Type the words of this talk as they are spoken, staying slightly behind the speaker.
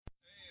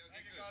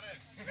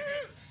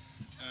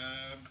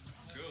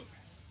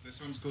This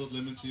one's called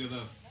Limit to Your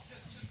Love.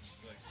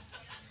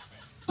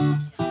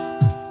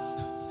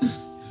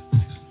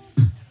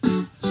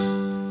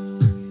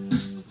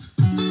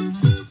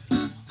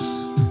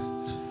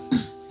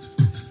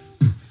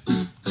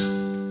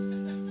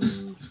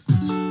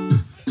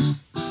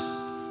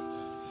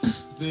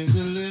 There's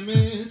a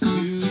limit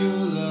to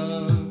your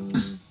love,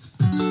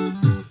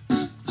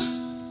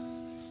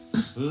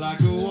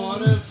 like a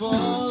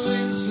waterfall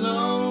in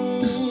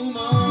slow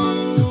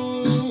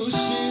motion,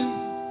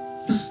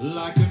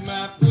 like a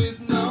map with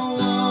no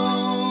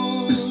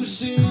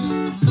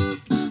ocean.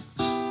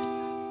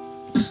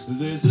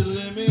 There's a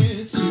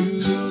limit to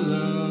your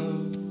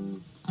love.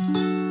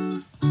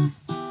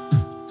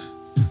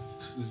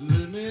 There's a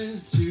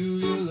limit to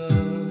your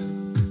love.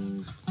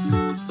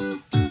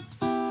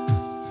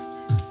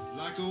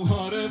 Like a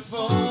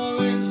waterfall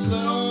in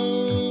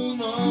slow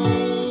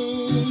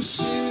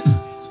motion,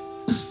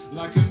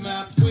 like a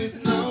map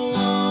with no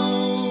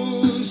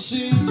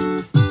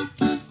ocean.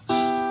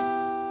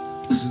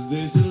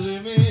 There's a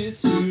limit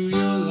to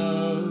your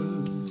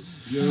love,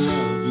 your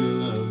love, your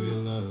love,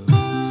 your love.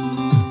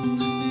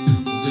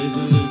 There's a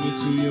limit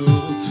to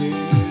your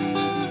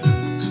care,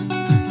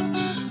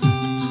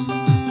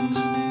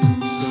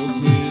 so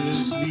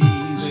carelessly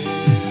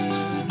there.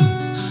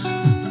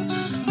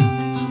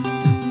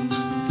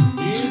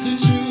 Is it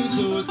truth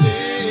or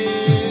dare?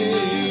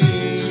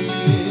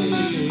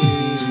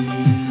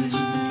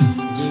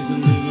 There's a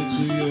limit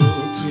to your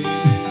care.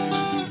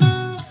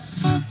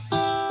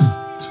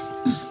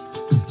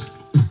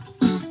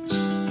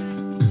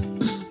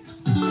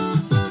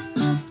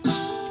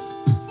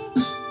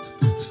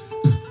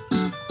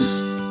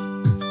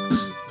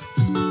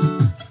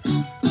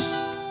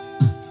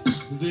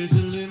 There's a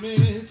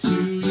limit to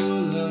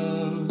your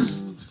love,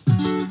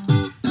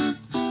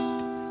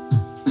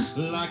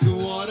 like a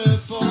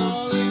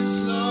waterfall in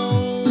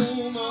slow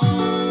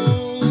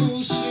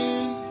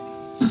motion,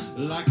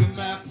 like a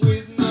map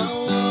with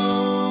no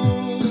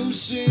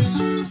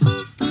ocean.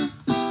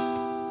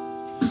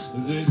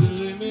 There's a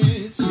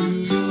limit to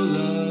your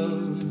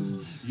love,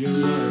 your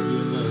love,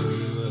 your love,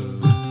 your love.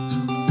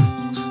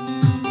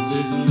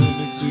 There's a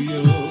limit to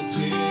your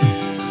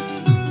care,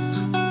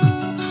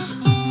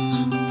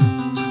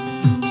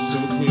 so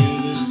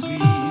carelessly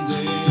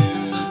there.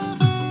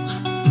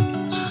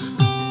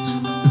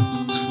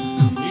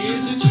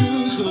 Is it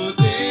truth or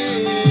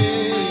dare?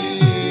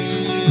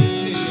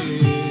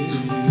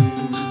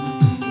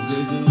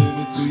 There's a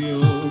limit to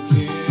your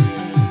care.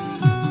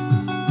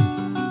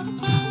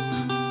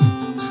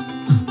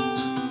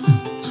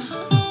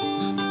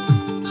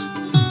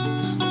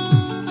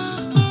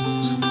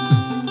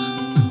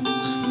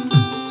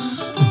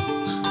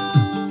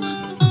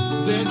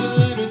 There's a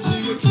limit to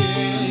your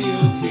care,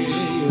 your care,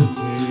 your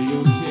care,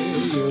 your care,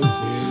 your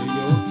care,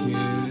 your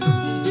care.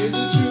 Is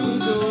it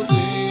truth or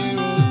dare,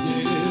 or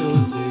dare,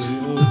 or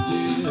dare, or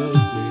dare, or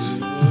dare,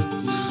 or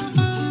dare?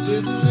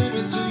 There's a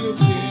limit to your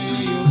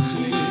care, your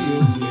care,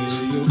 your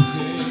care, your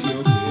care,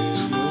 your care,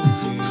 your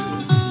care.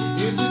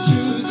 Is it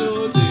truth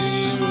or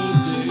dare, or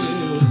dare,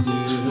 or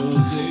dare, or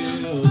dare,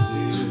 or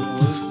dare, or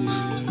dare?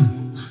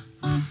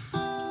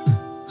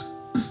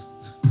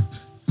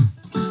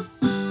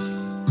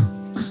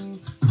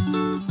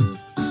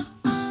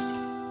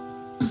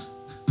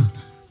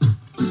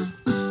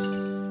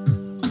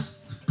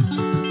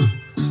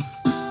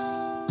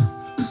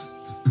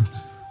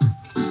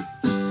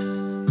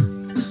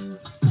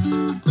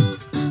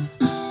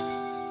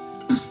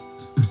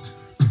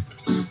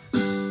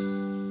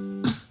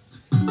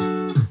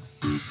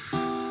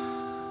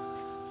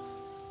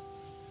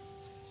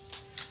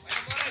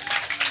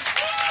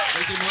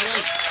 Thank you,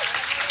 Moritz.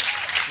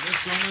 This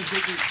song is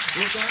good.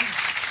 Wolfgang?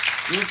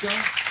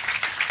 Wolfgang?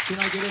 Can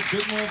I get a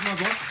bit more of my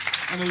box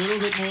and a little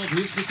bit more of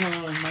his guitar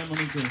on my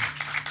monitor?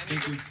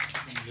 Thank you.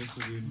 Yes,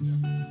 we do.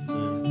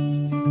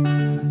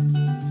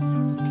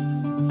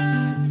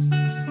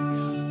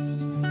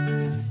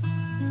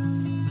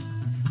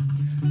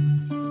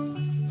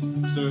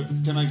 So,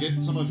 can I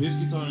get some of his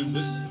guitar in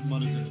this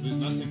monitor? There's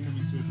nothing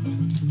coming through at the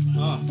moment.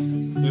 Ah,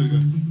 there we go.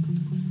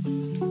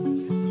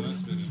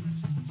 That's better.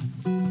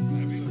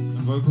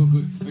 And vocal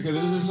good. Okay,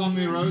 this is a song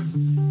we wrote,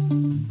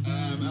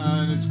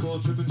 and it's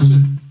called Trippin'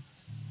 Shit.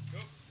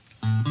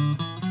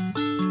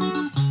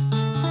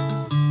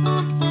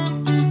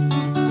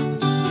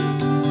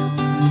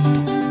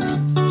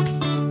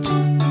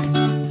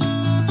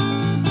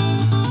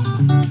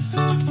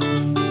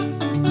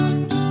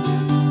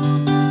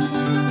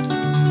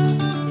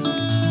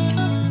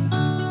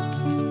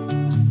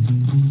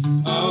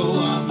 Oh,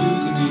 I'm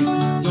losing it.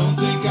 Don't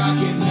think I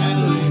can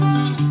handle it.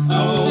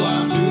 Oh,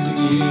 I'm losing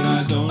it.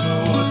 I don't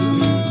know what to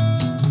do.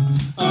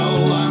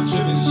 Oh, I'm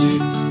tripping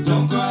shit.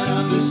 Don't quite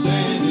understand.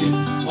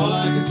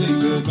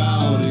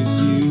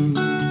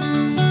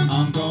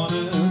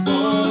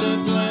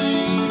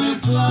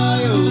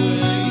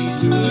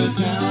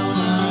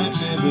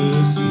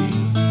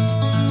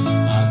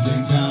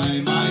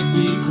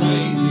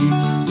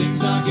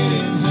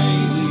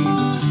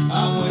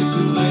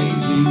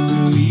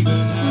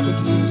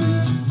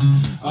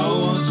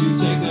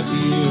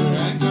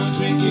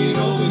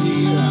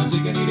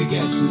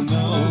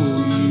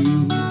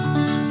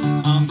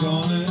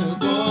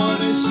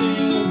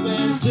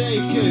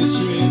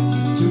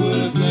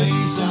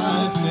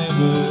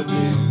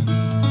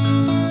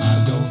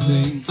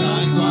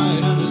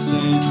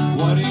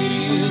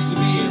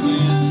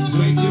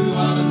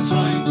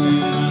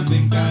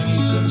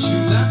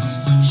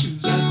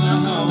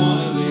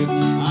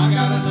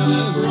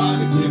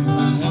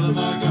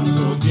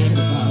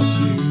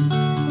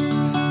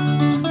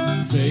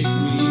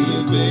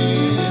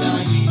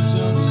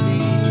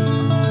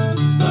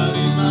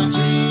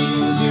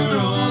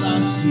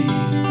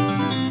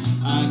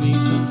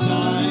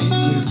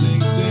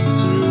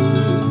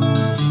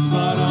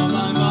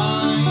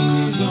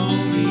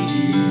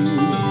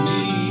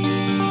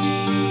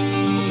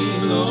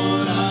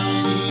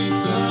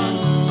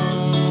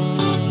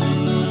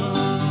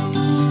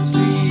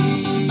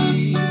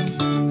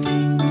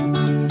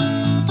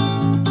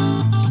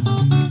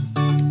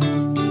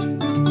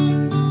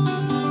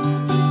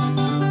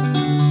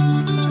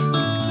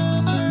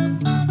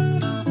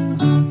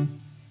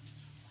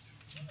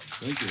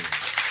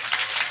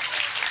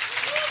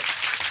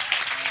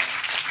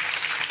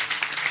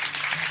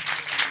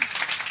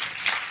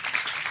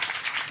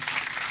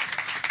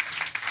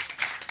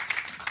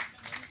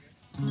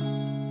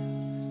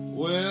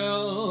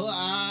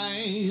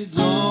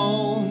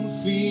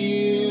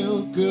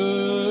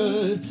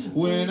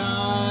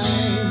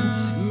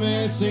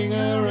 messing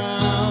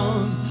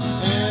around,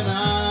 and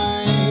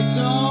I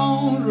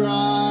don't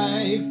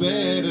write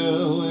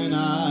better when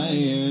I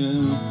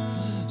am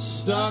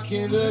stuck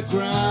in the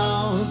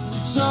ground.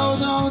 So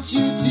don't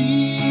you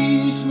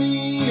teach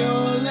me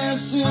your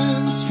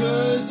lessons,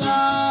 'cause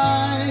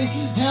I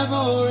have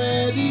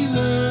already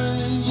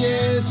learned.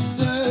 Yes,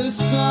 the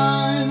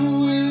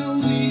sun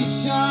will be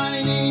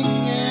shining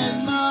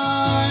and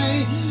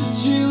my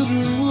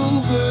children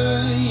will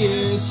burn.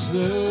 Yes,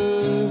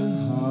 the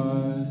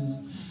heart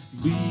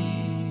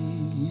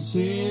beats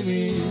in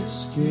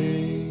its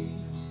cage.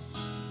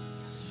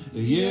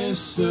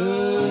 Yes,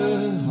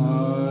 the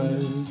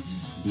heart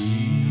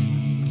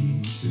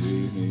beats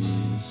in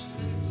its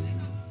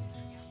cage.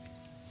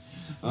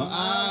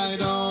 I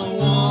don't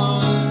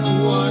want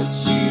what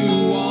you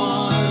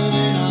want,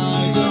 and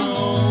I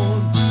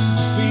don't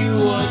feel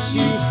what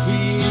you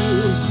feel.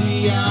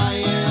 See, I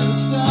am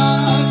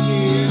stuck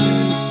in a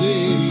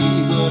city,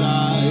 but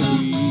I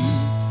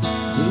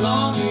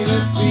belong in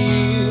a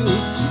field.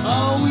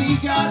 Oh, we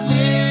got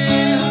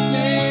left,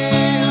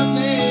 left,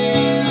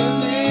 left, left,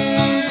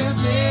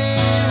 left,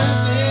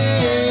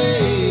 left.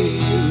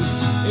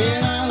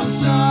 And I'm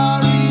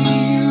sorry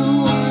you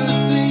were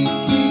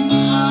thinking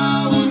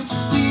I would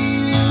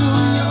steal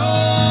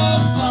your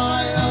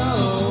fire.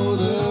 Oh,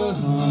 the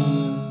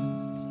heart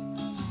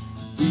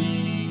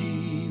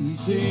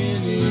beats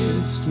in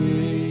its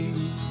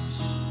cage.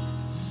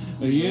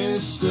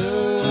 Yes, the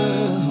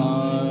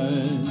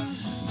heart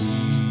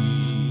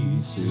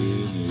beats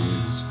in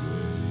its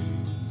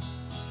grave.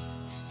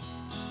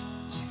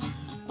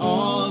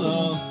 All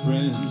our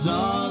friends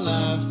are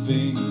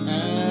laughing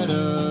at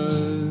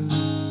us.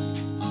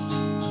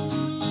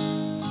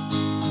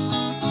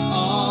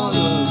 All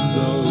of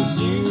those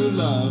you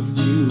loved,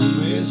 you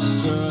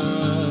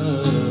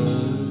mistrust.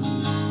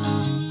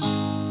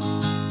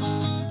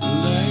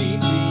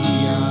 Lately,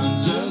 I'm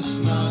just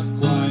not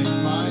quite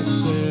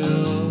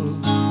myself.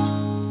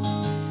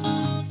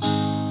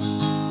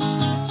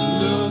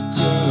 Look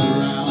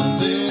around,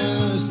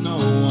 there's no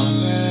one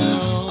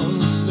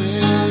else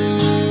left.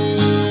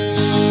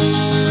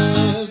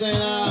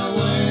 And I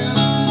went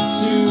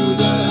to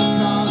the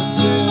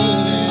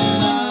concert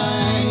and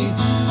I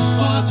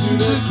fought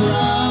through the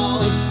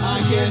crowd. I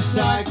guess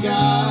I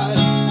got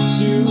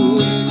too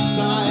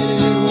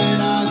excited when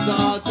I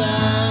thought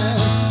that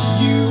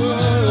you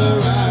were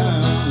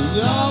around.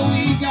 Oh,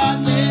 we got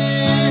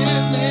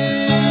left,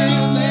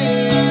 left,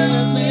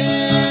 left, left,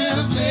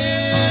 left,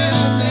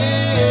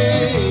 left.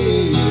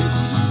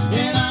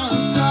 And I'm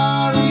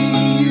sorry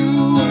you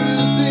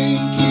were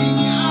thinking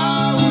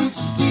I would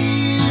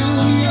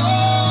steal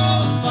your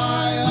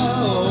fire.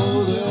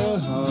 Oh, the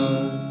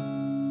heart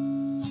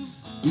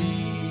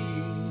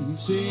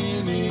beats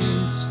in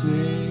its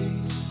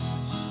cage.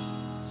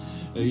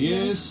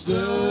 Yes,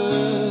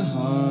 the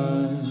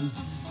heart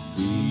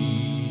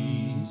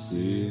beats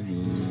in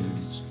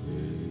its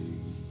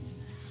cage.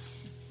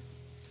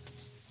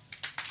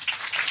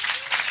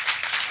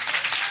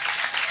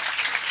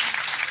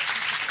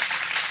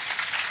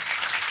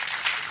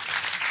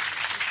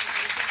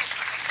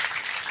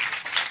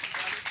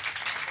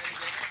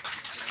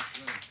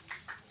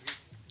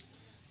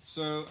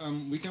 So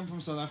we come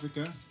from South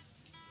Africa,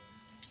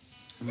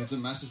 and it's a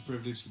massive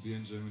privilege to be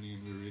in Germany,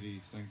 and we're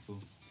really thankful.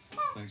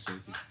 Thanks,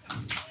 JP.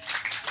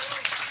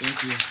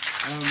 Thank you.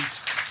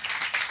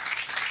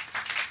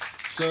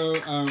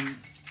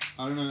 I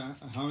don't know,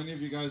 how many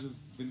of you guys have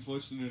been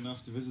fortunate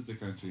enough to visit the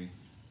country?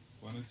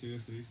 1 or 2 or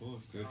 3, 4?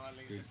 Good.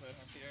 Good.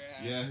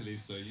 Yeah,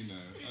 Lisa, you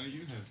know. Oh,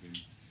 you have been.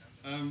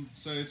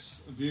 So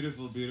it's a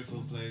beautiful,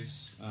 beautiful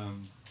place.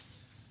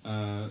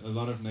 A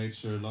lot of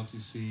nature, a lot to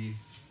see.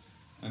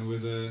 And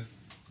with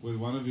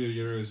one of your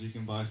euros, you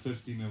can buy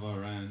 15 of our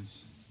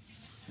rands.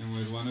 And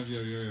with one of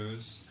your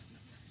euros,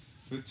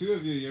 with 2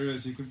 of your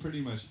euros, you can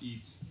pretty much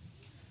eat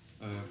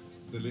a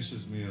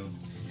delicious meal.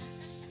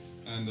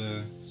 And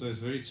so it's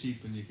very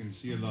cheap and you can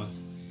see a lot.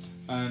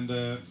 And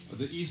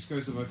the east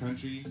coast of our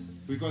country,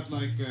 we've got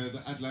like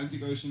the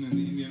Atlantic Ocean and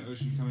the Indian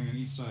Ocean coming on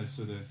each side.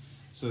 So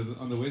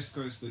on the west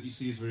coast, the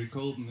sea is very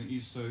cold, and the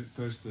east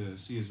coast, the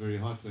sea is very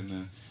hot.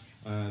 And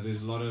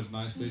there's a lot of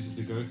nice places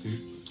to go to.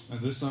 And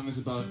this song is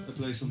about a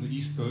place on the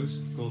east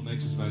coast called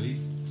Nature's Valley.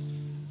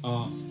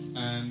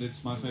 And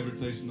it's my favorite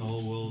place in the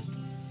whole world.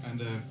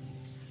 And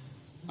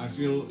I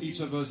feel each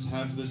of us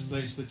have this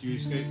place that you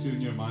escape to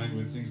in your mind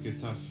when things get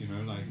tough, you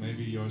know, like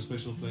maybe you're a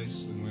special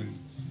place, and when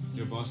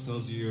your boss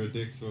tells you you're a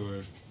dick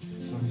or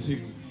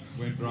something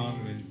went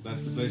wrong, then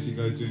that's the place you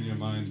go to in your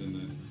mind. And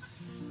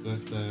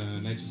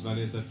Nature's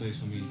Valley is that place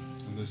for me.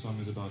 And this song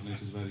is about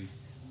Nature's Valley.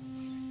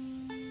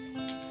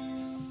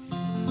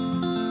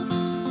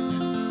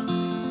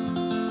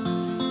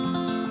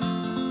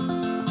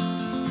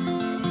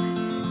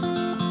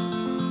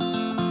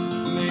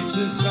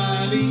 Nature's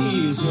Valley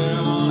is where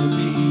I wanna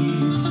be,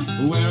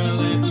 where I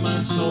let my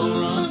soul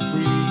run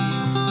free.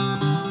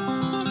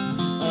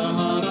 A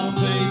heart on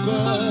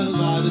paper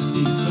by the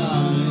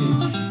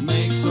seaside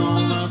makes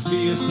all my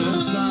fears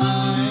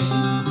subside.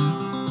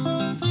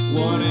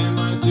 What am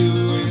I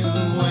doing?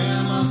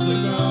 Where must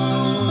I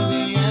go?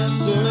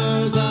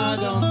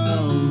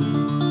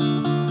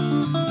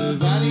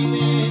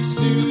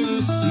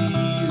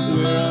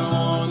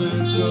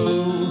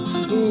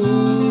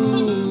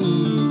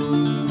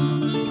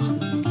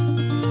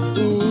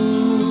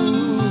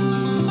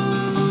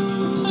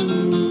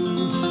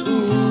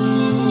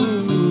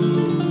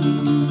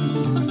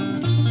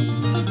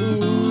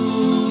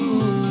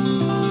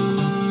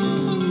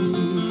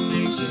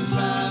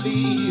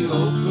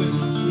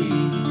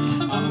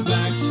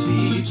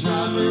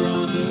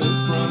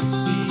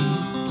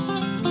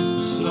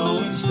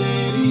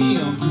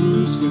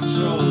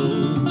 control.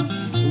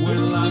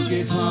 When life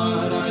gets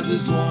hard, I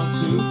just want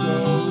to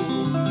go.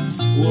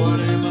 What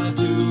am I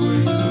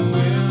doing?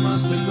 Where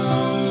must I go?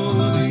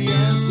 The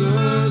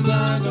answers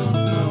I don't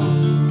know.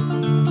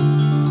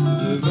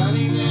 The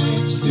valley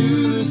next to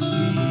the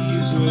sea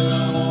is where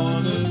I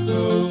wanna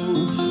go.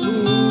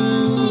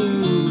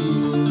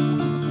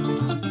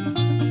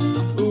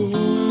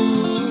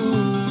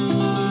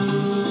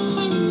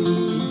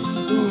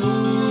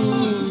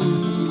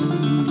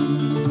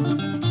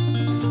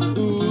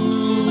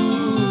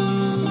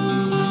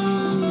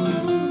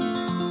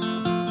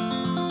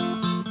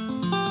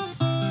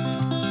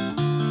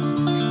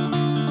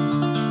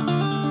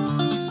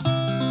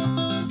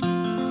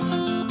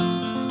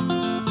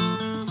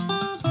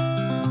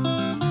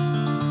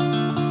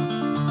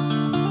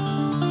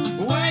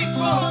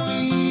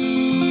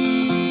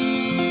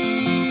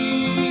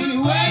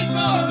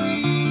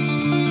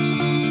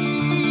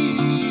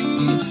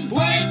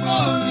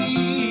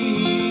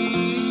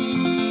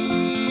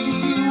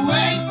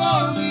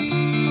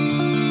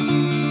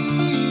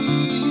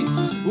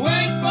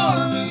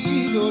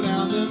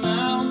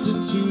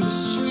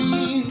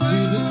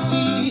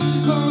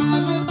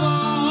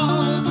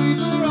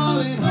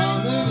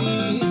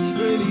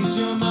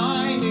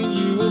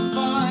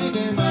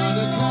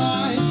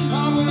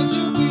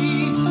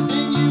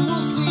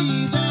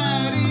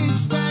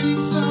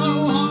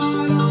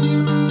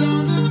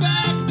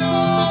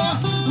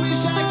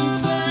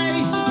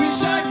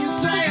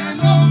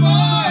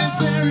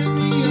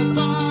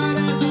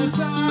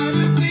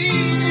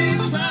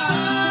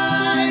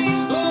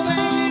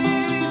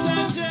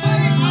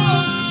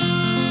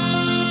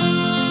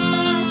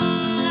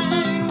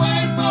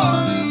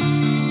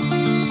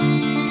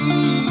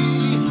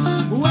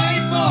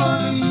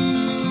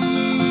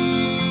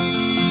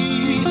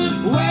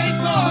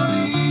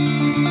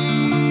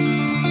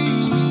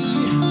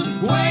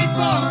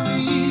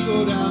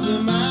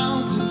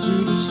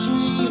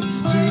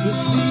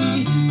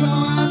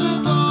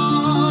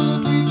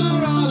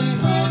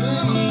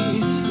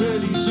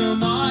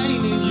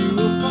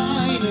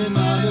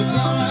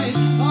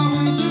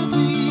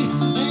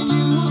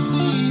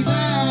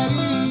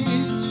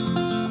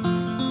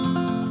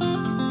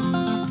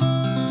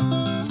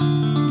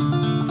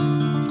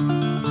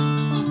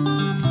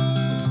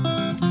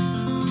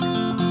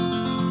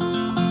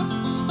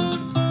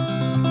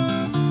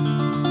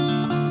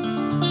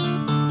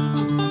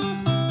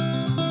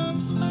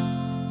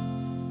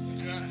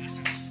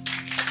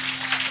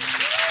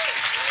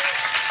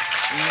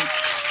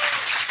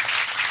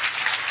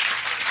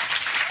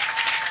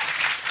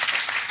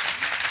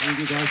 Thank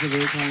you guys are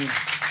very kind.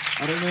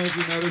 I don't know if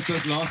you noticed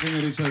us laughing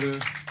at each other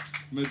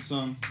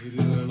mid-song. We do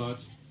that a lot.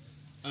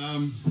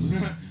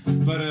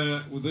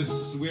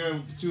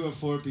 We're 2 of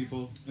 4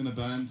 people in a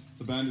band.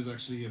 The band is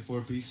actually a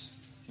 4-piece,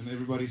 and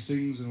everybody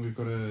sings, and we've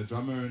got a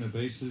drummer and a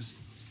bassist.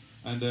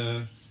 And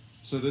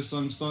so this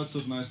song starts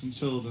off nice and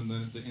chilled, and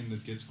then at the end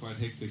it gets quite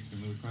hectic,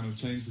 and we kind of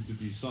changed it to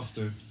be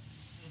softer.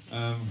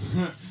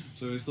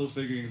 So we're still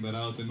figuring that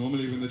out, and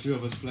normally when the 2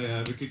 of us play, I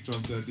have a kick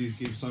drum to at least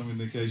give some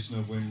indication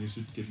of when you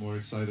should get more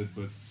excited.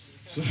 But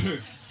so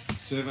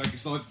if I can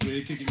start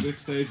really kicking the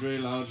stage very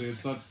loudly,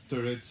 it's not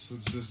Tourette's,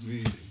 it's just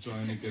me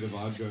trying to get a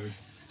vibe going.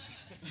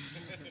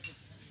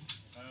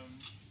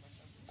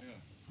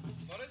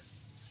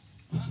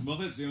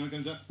 Moritz, you want to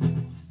come jump?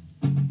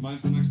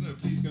 Mine's Max, no,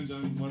 please come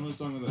jump one more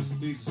song with us.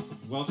 Please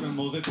welcome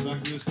Moritz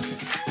back to the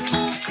stage.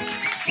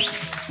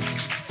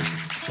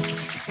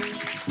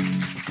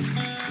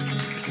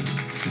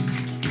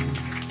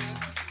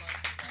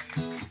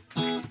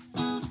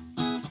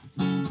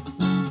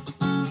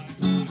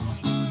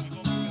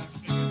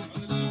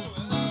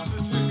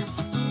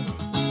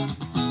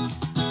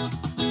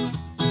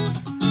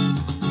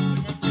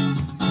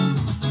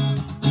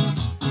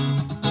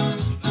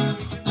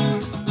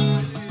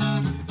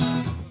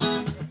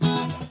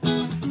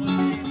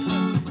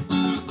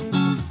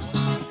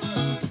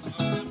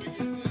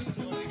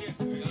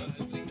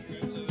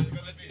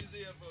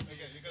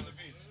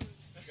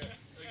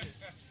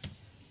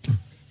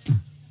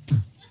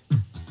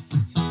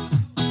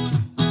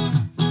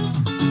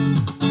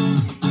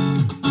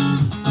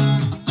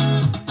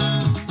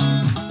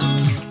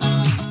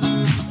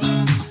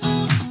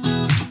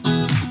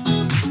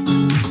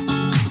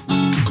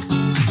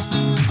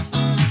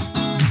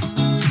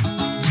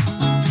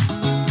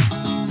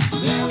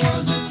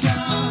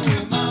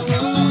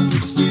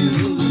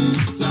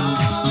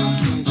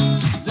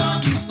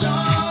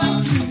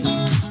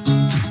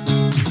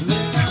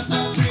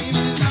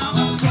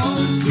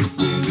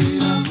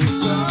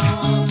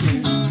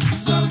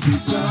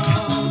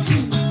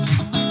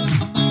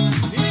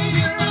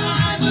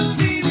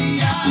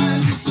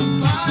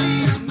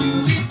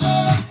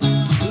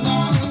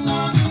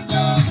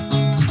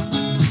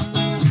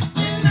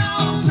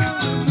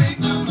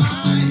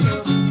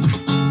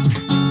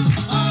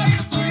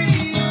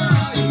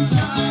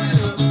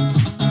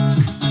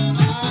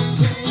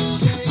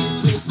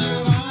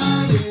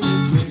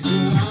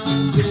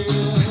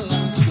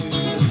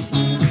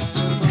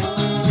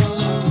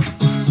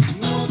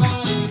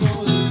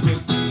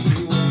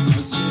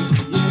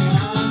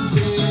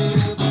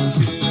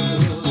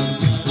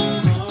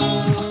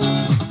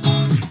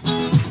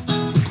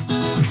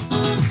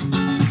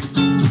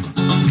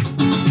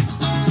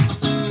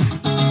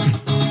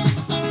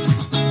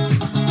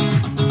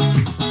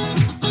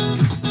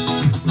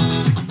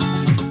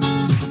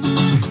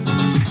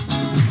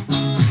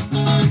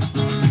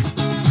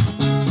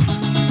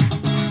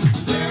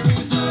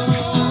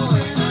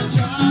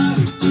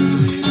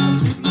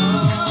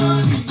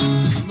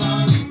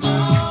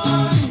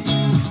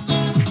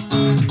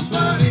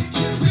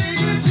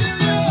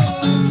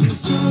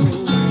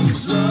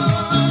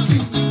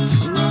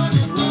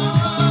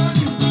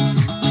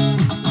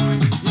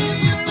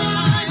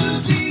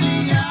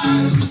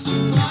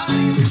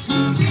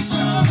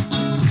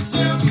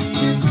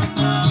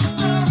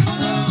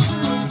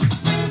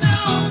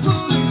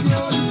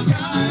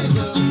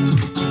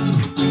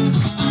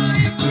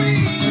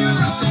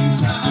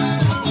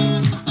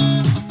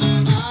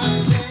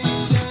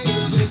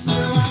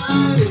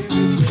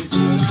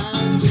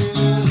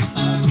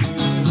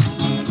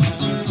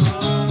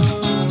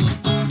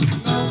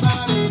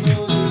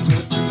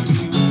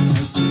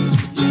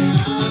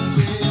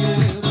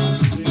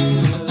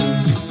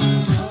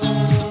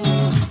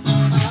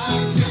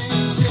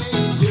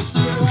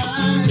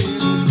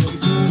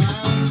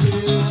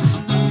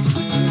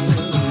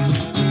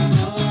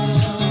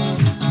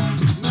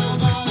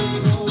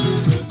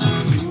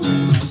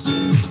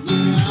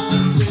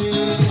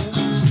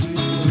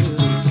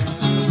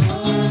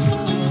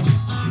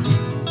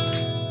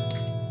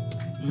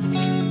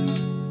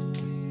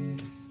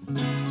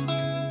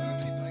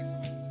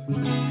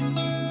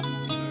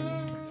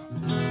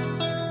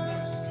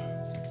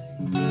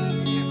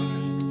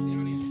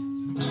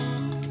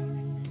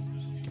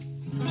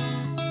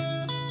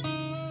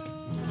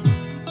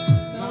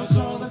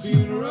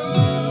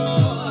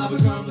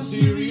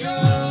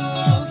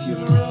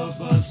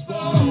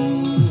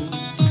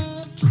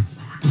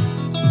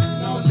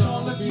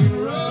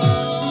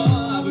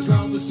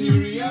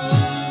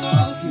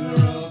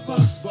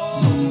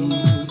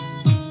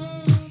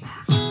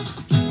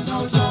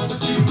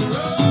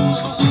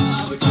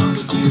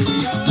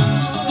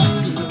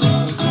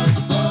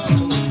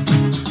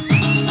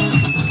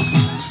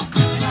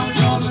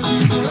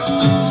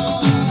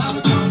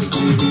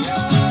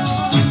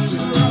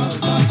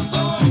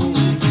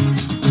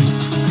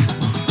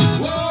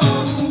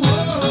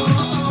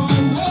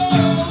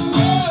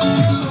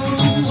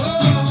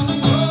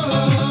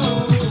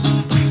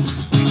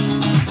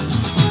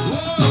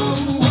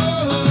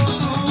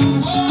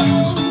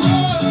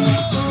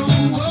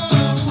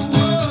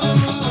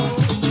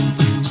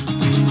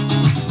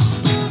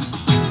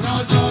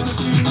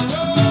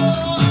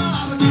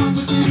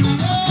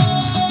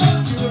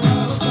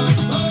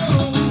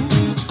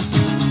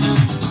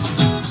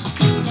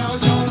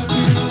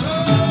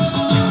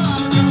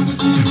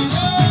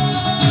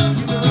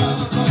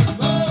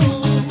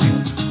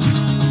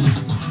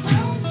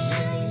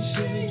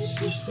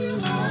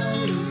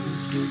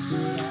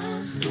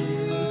 I'm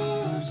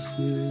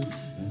still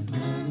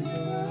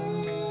another.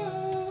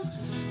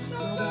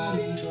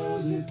 Nobody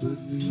knows it but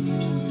me.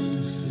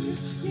 I slip,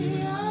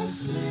 yeah, I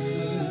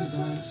slip.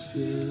 I'm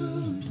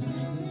still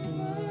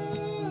another.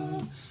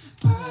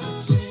 I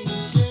change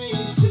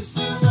shapes to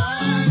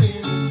survive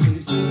in this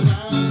place, but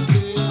I'm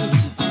still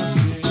another.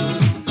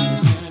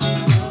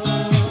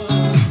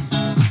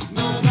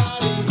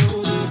 Nobody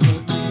knows it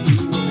but me.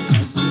 When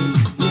I slip,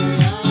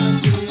 yeah, I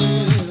slip.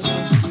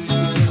 I'm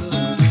still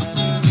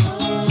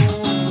another.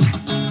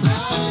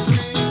 I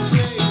change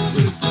shapes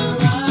to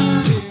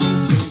survive in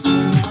this place,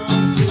 but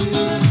I'm still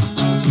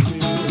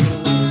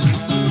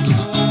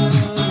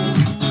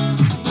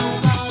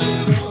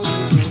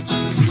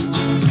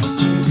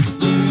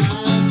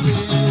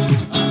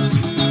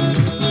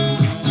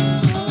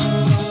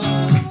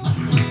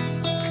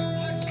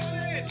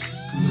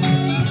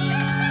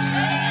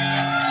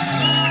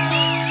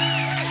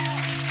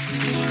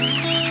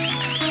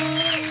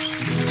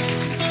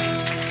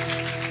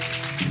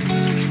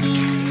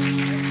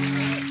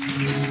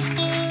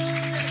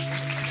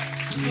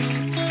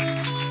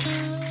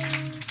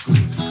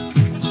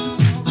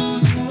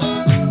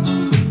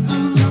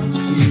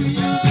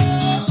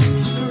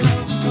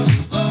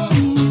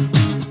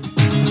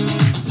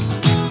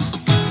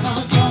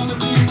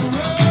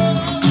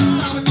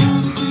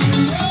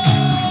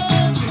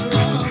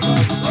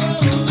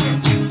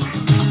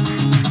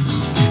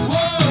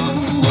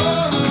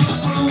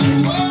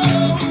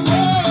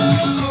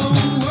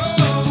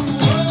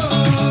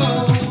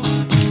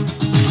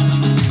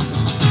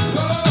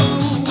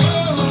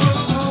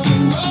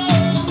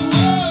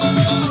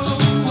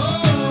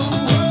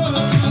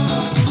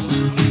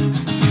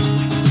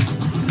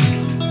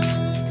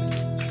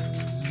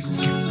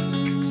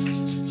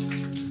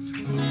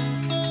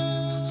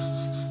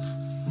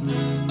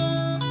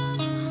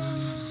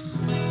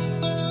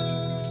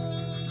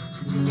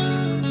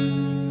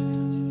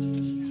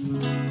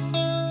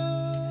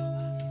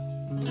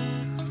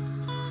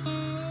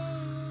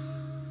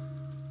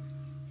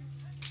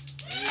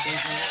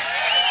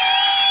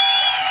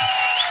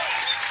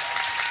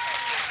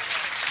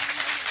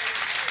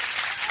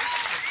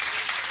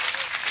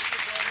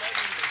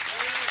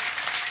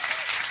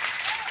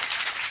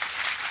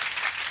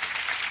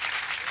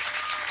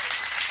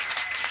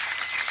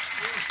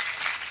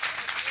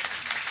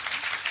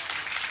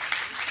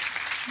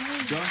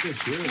Danke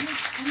schön.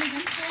 Eine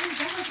ganz kleine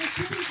Sache fürs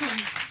Publikum.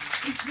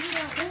 Ich sehe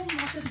da oben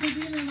auf der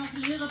Tribüne noch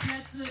leere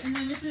Plätze. In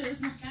der Mitte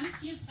ist noch ganz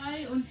viel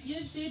frei und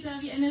ihr steht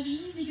da wie eine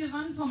riesige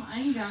Wand vom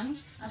Eingang.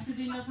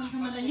 Abgesehen davon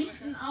kann man da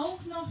hinten auch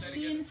noch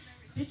stehen.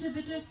 Bitte,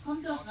 bitte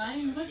kommt doch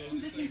rein, rückt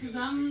ein bisschen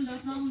zusammen,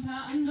 dass noch ein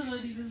paar andere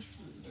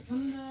dieses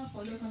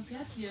wundervolle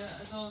Konzert hier.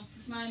 Also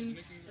ich meine,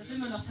 das will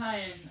man doch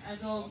teilen.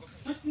 Also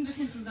rückt ein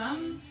bisschen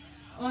zusammen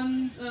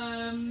und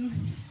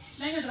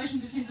schlängelt euch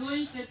ein bisschen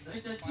durch, setzt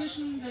euch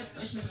dazwischen, setzt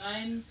euch mit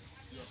rein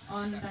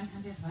und dann kann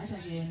es jetzt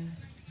weitergehen.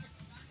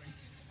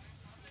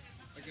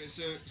 Okay,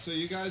 so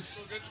you guys,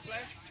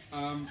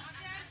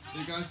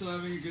 you guys still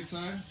having a good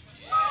time?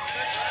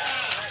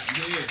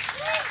 Yeah.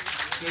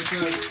 Okay, so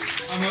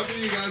I'm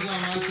hoping you guys are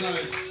on my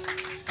side,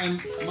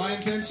 and my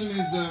intention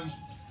is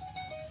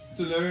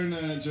to learn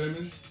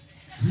German.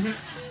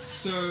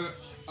 So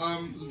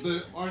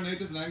our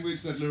native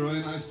language that Leroy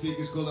and I speak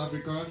is called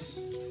Afrikaans,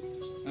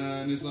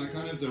 and it's like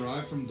kind of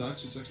derived from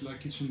Dutch. It's actually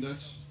like kitchen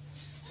Dutch.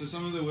 So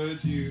some of the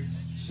words you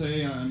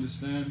say I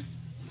understand.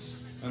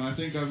 And I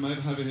think I might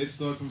have a head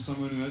start from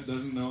someone who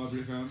doesn't know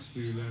Afrikaans to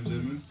learn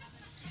German.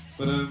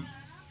 But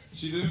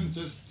she didn't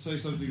just say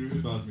something rude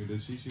about me,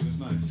 did she? She was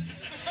nice.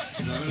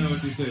 I don't know what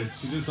she said.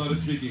 She just started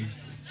speaking.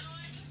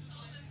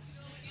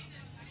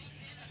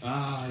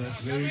 Ah,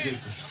 that's very good.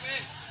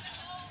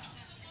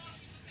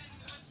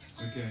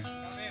 Okay.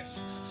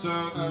 So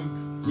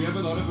we have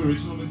a lot of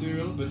original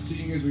material, but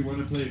seeing as we want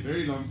to play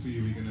very long for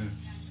you, we're going to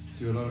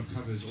do a lot of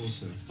covers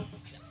also.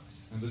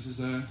 And this is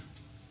a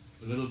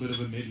little bit of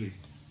a medley.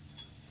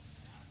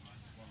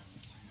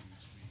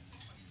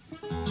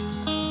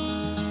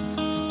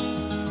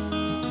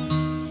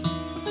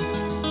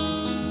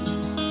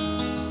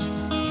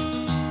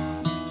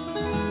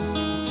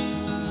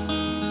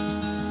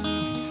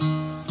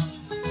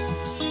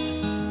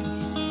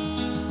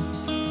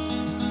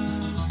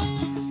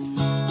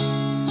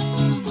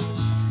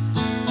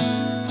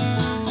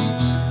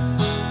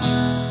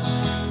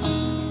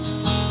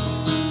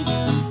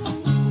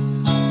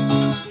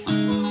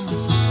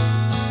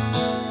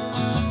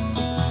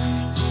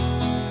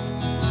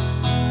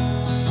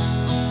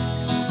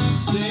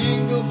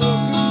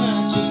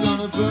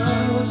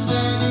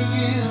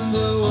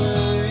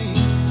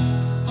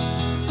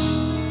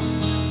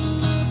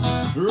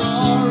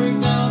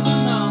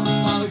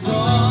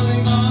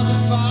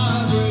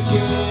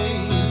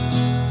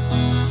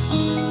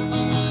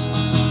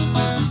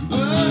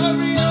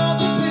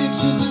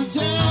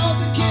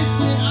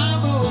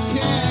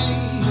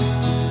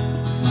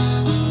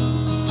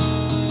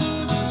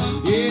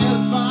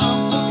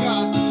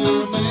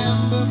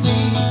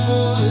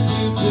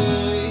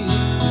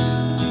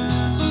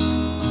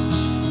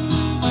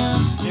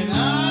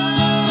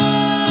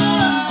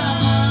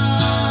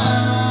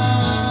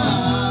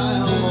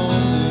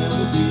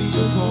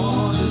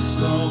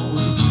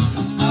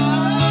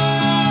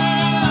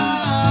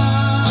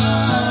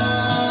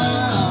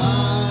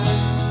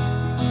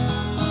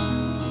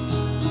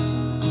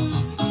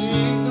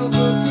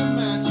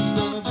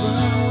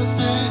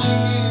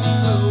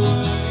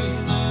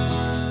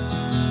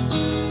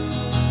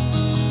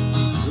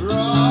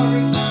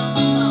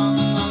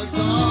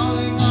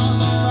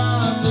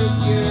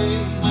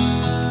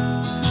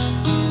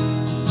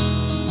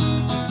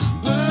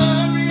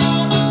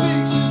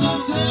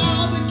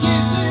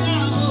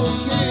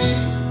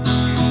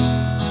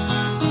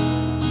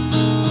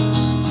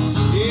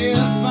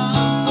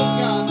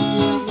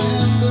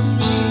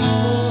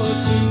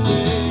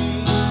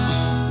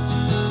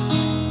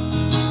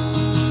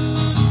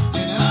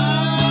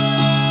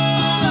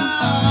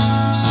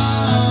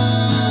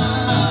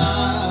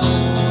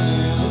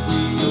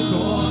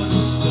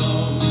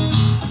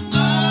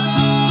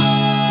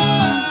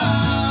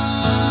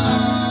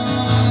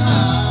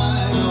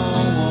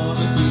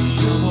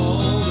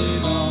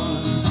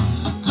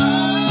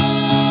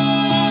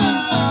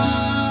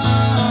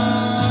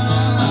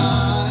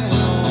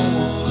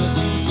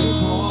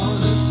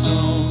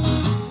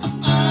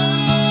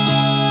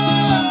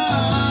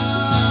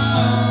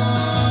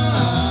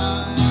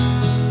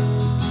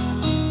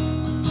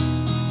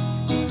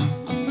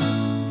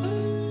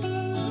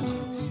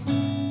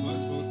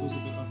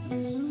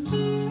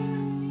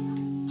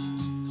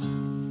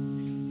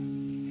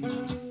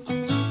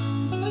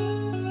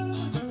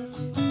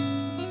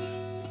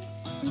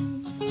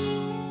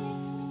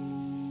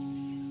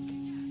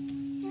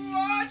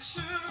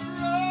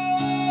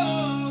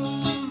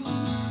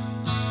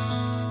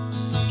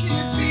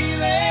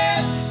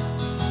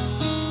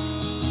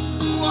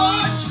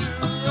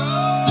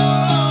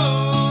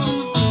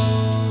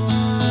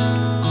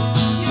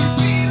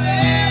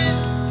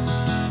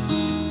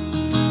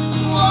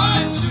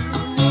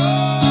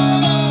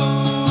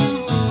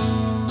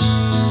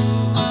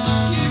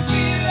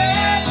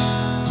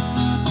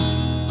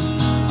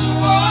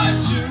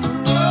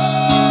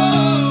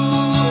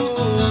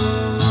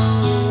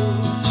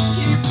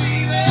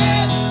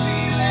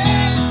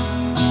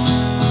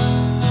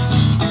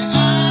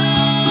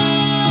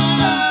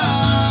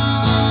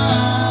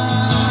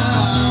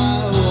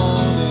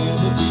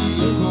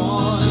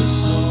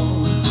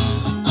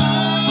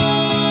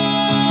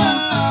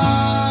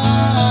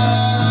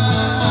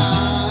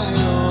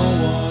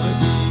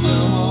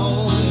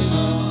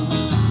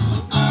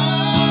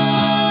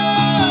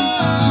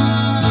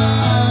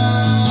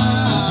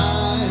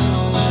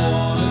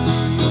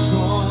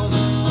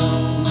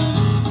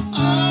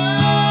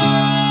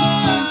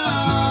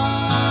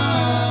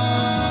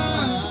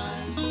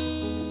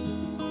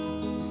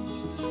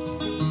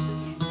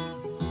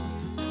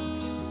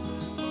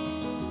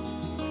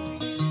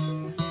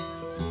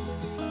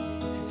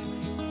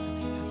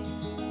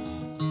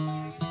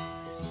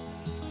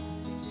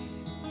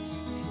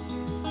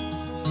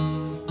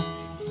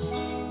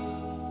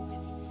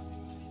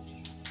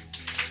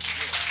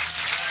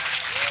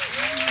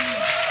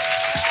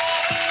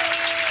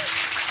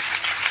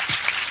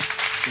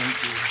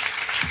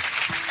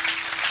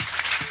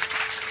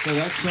 So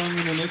that song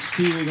and the next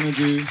two we're going to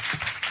do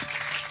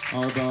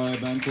are by a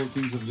band called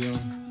Kings of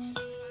Leon,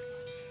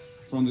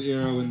 from the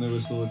era when they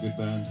were still a good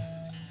band,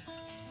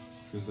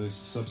 because they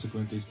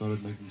subsequently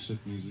started making shit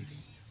music.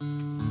 Okay,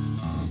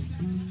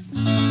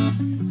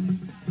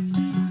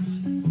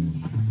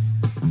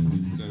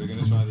 we're going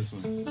to try this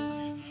one.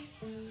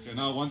 Okay,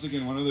 now once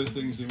again, one of those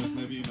things you must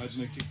maybe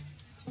imagine a kick.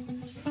 No,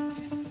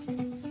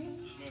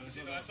 that's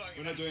not that.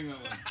 We're not doing that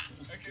one.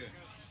 Okay.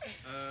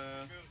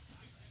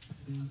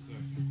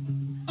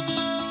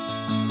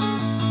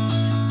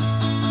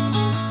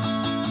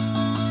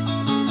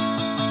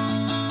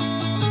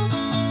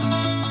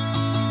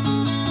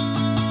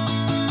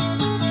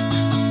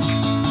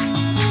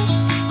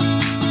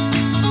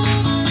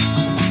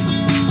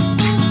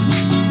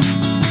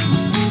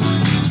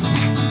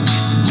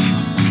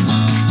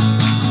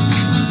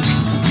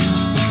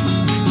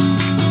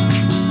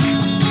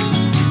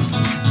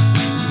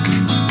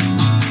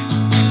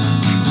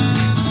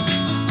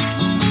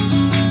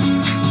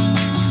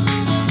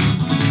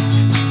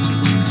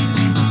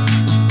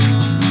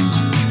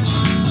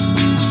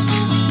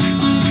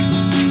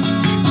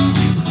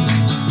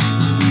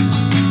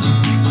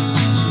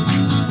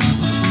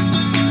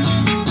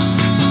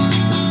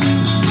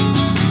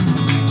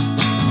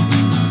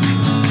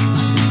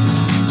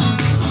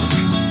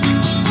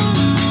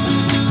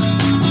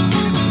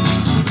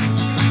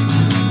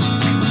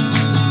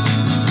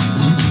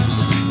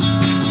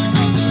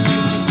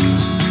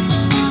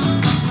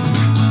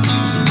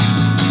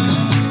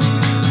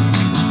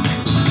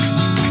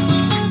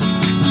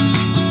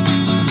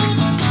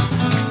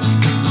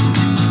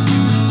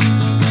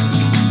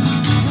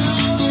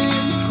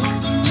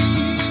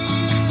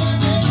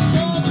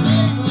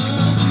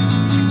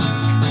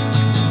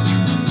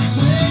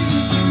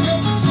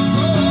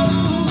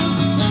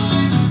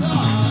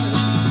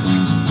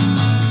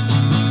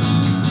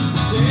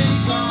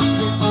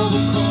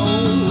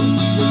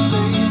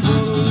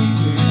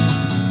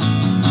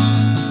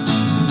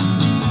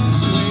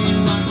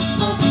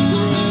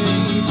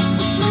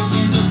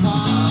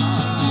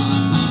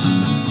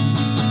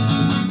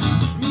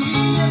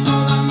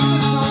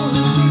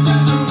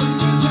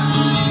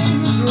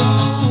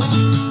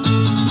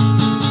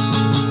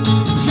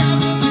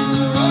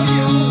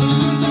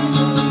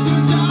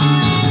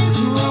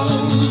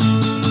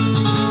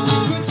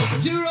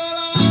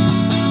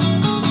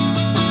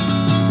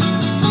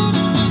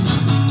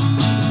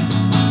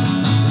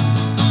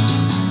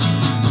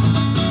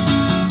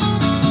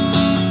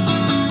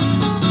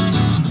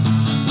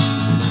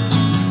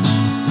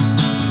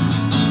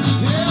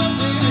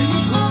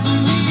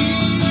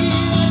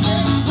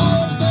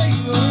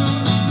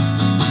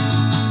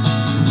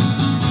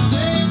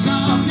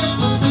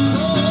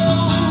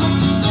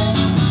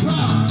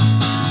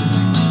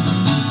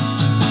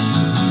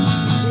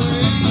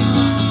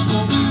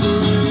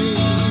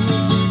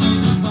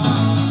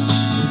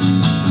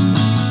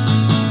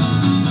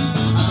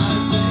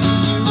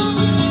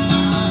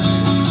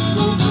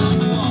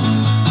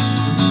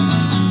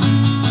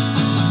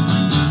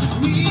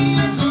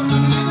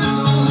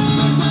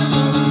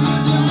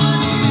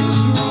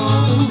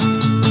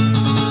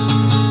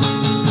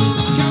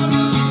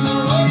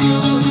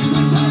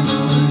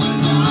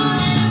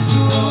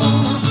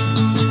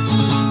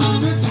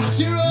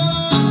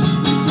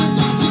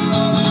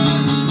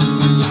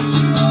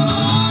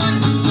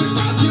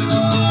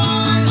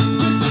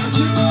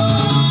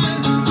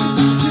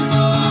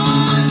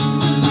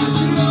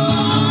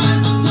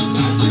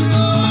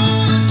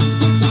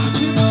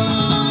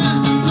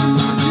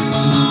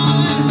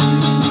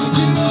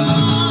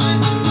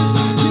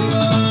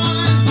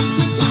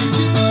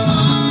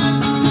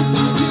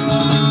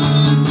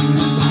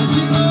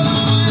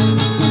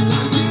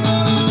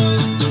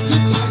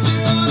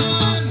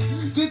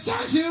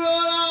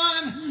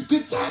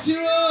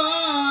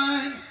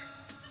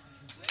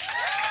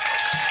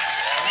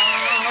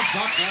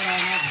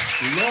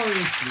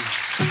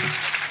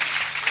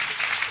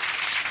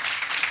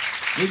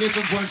 We get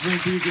some points for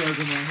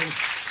enthusiasm, I hope.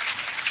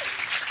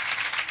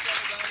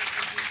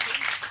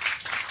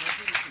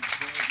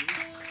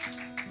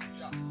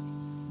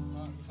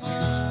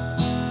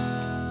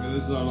 Okay,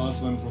 this is our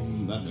last one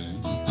from that band.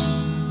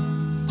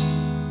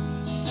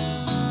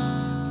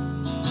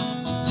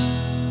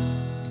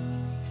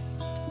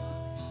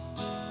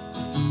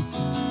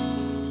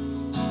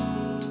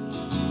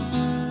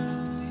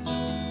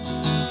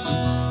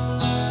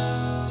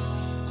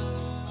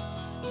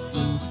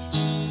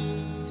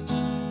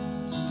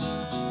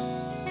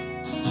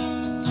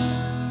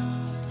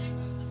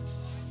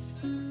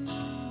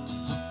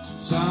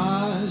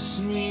 Toss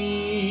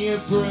me a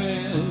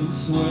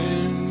breath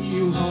when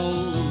you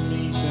hold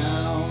me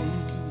down,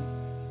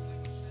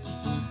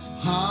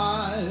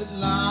 hot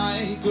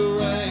like a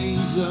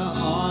razor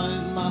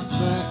on my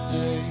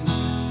face.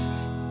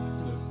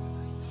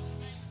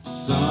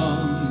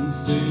 Some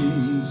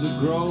things are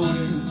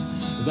growing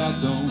that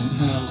don't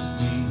help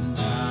me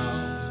now,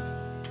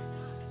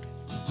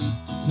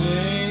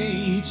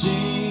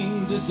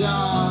 paging the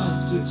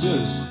doctor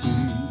just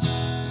in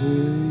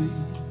case.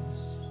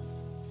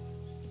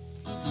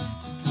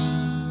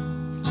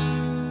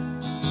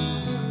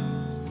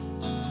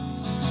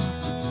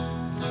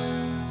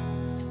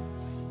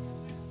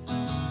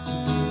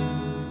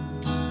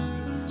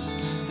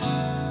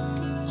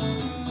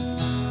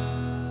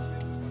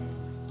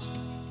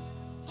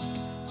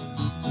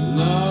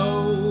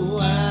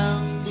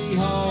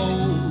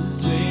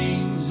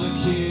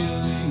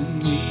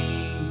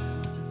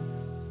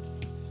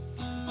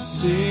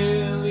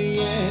 silly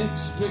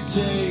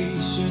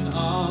expectation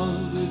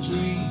of a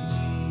dream.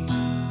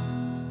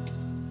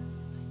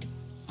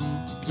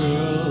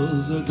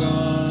 Girls are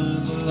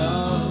gonna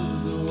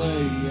love the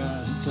way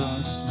I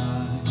touch my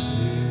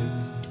hair.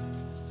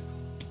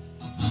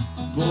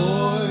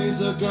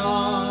 Boys are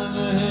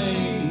gonna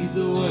hate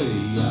the way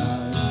I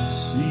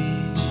see.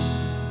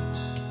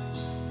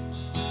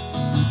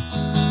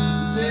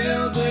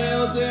 Dale,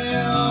 Dale,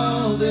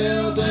 Dale,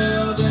 Dale,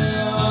 Dale,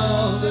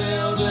 Dale,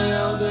 Dale,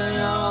 Dale,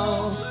 Dale.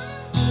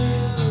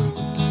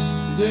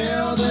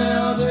 Dale,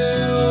 Dale,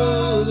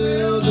 Dale,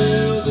 Dale,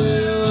 Dale,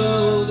 Dale,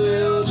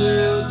 Dale,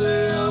 Dale,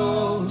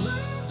 Dale.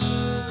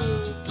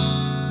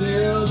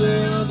 Dale,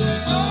 Dale,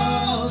 Dale,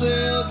 oh,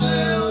 Dale,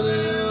 Dale,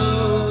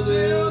 Dale,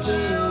 Dale,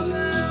 Dale,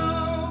 Dale.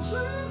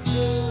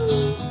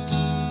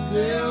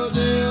 Dale,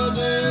 Dale,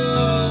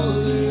 Dale,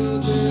 Dale,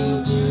 Dale,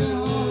 Dale.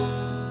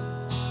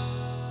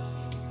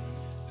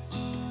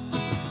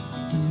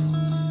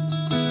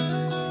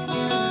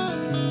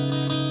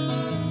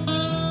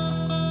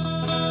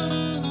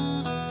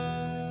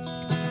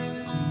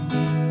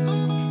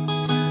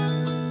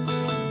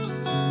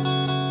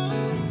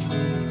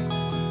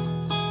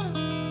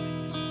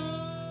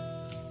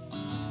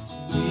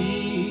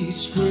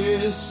 Each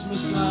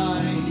Christmas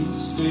night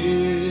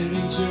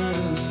spinning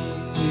journey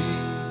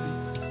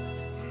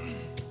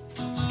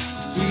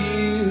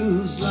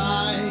feels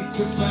like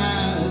a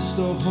fast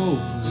or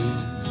holy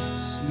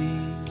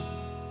sleep.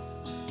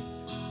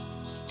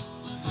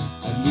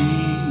 At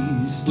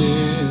least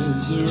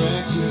there's a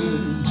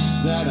record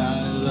that I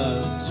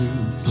love to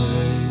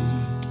play,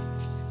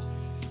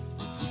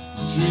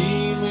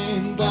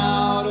 dreaming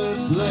about a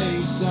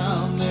place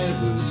I'll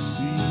never see.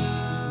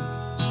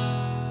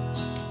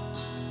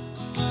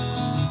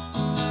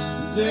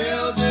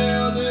 Dale,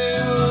 Dale,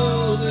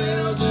 Dale,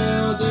 Dale,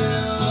 Dale,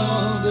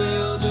 Dale,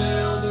 Dale,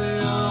 Dale,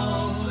 Dale.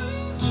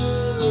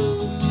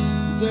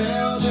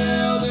 Dale,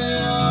 Dale,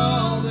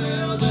 Dale,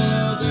 Dale,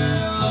 Dale,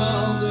 Dale,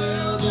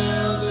 Dale,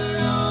 Dale,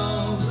 Dale.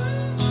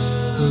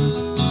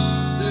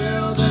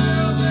 Dale,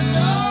 Dale,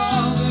 Dale,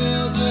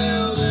 Dale,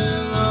 Dale, Dale,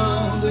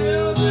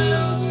 Dale,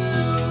 Dale,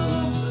 Dale.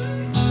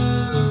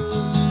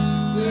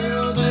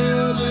 Dale,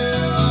 Dale,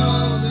 Dale,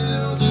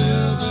 Dale,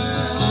 Dale,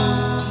 Dale.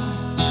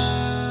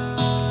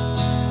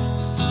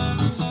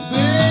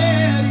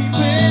 Betty,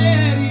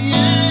 Betty,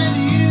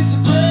 Annie is a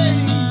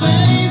brave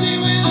baby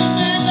with a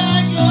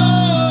midnight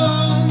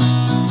glow.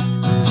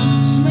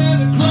 Smell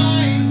the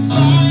crying,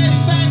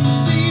 fighting back the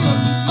fever.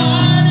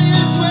 Might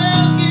as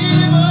well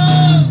give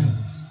up.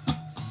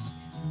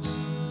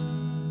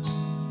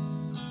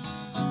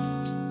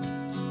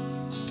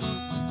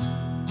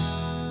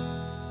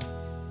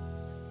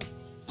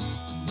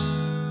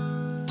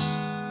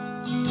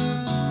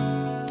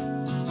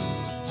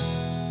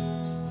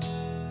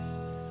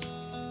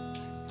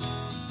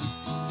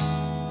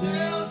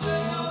 Dale,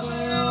 Dale,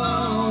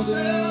 Dale,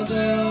 Dale,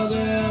 Dale,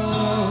 Dale,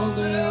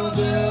 Dale,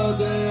 Dale,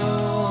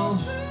 Dale.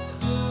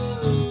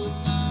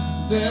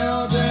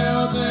 Dale,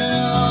 Dale,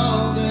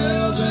 Dale,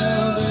 Dale,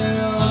 Dale, Dale,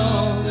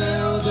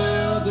 Dale,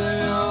 Dale,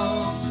 Dale.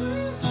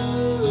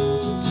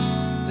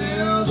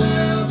 Dale,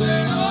 Dale,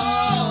 Dale,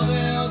 oh,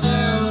 Dale,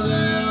 Dale,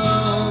 Dale,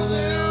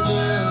 Dale,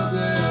 Dale,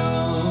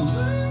 Dale.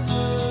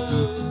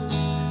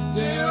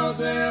 Dale,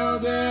 Dale,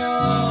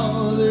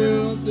 Dale,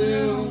 Dale,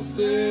 Dale,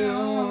 Dale.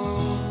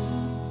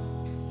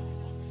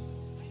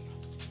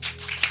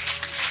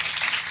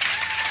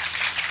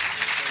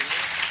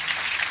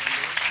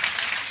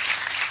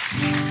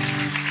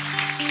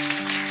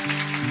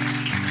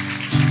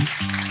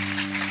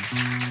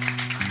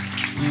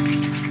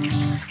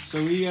 So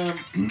we,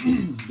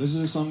 this is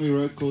a song we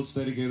wrote called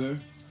Stay Together.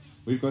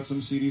 We've got some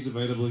CDs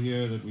available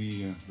here that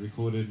we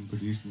recorded and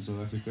produced in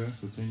South Africa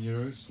for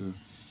 €10. So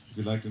if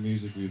you like the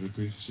music, we'd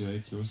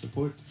appreciate your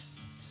support.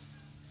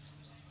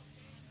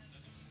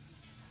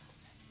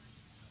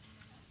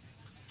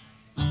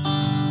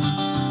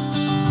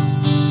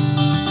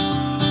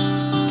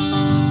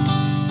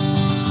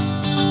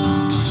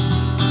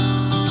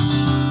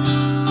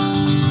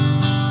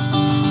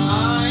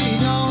 I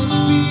don't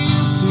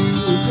feel too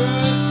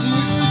good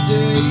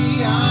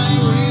today. I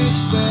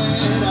wish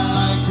that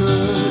I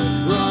could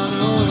run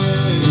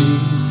away,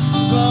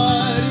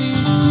 but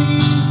it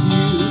seems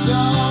you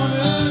don't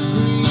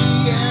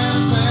agree,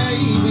 and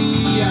maybe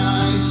I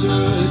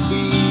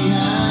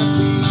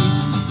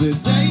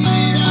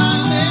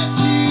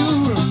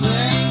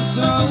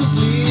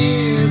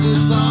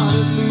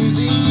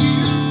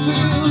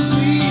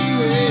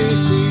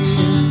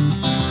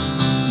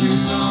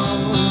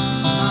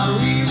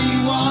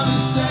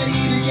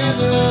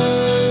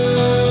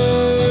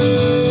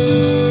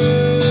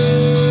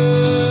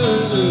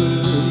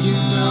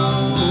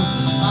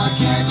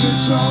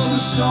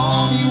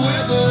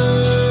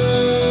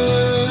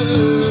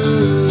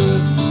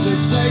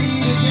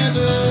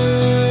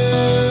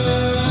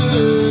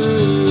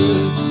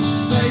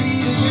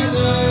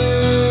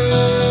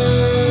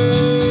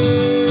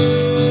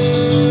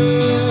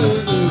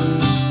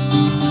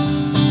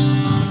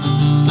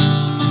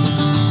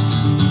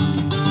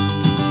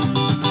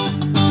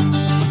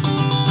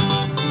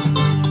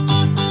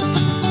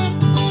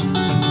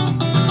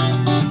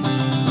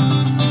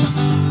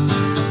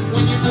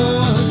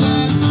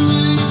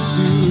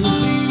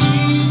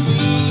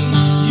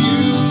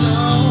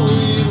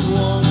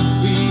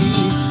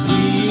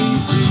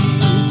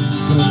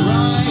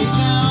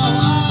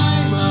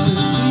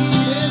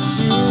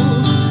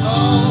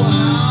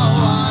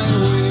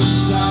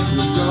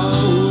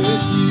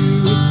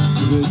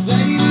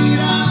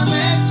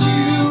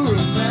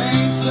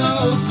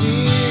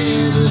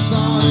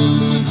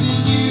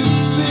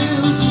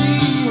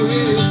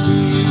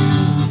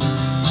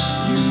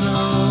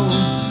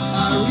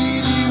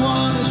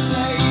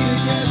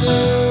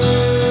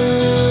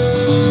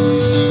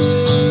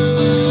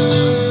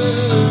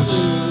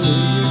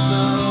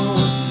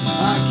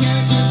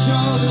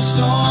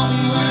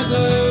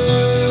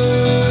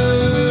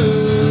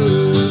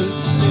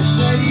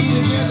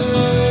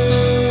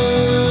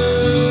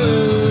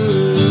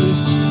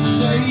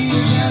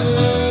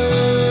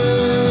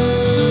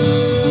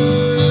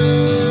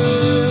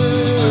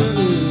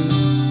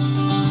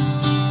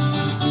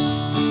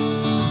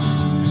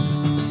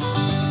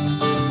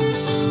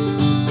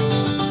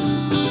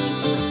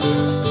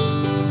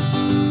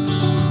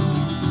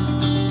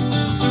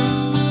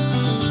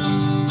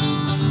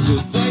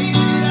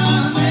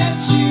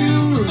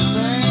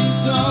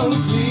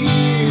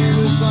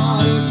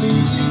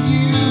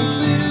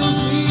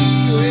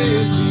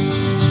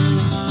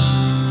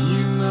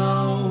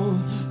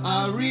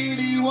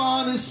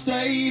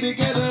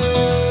together.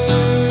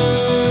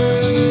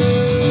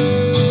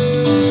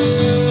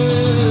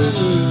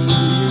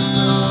 You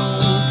know,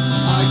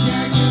 I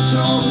can't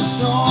control the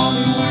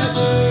stormy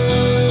weather.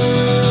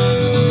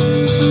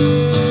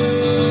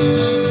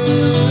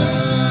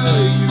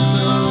 You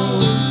know,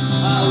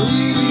 I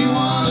really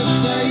want to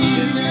stay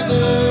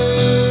together.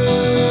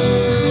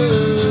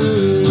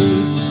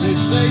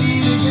 Let's stay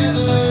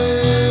together.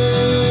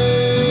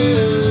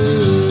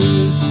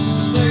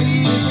 Stay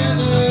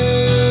together.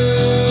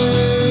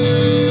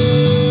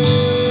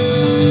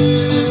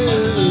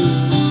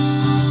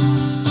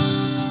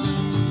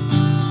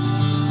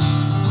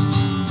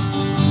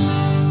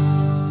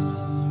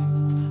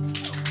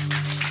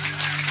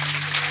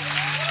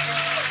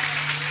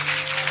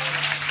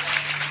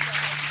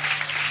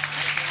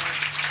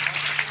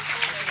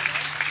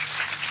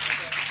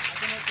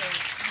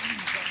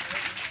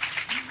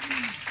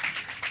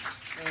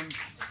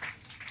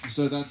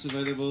 So that's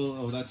available,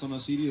 oh, that's on a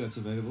CD that's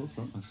available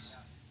from us.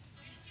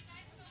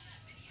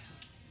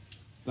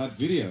 That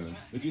video,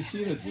 did you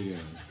see that video?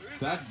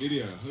 That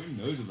video, who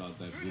knows about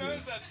that video? Who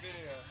knows that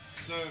video?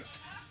 So,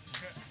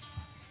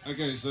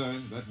 okay, so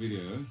that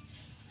video,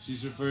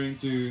 she's referring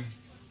to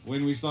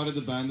when we started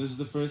the band. This is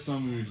the first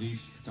song we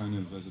released kind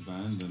of as a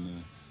band,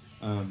 and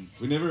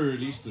we never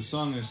released the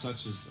song as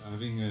such as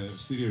having a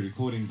studio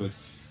recording, but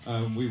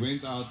we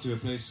went out to a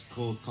place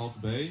called Kalk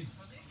Bay,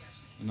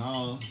 and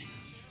now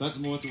that's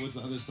more towards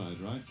the other side,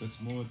 right? That's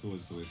more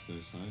towards the West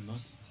Coast side, no,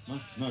 On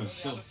the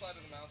still other side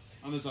of the mountain.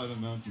 on the side of the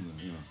mountain,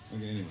 though. Yeah.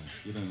 Okay. Anyway,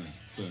 you don't know.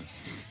 So,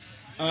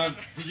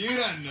 you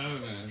don't know,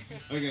 man.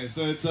 Okay.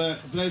 So it's a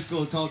place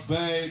called Kalk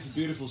Bay. It's a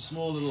beautiful,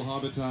 small little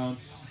harbour town.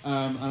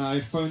 And I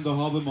phoned the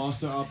harbour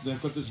master up.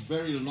 They've got this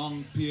very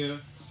long pier,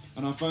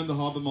 and I phoned the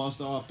harbour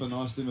master up and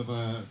asked him if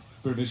I had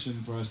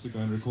permission for us to go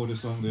and record a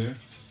song there.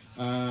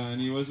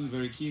 And he wasn't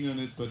very keen on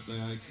it, but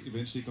I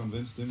eventually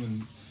convinced him.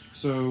 And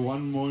so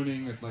one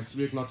morning at like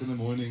 3 o'clock in the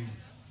morning,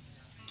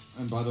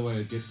 and by the way,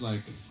 it gets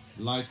like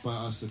light by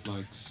us at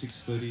like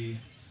 6:30,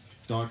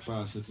 dark by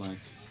us at like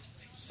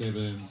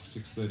 7,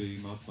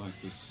 6:30, not like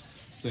this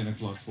 10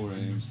 o'clock, 4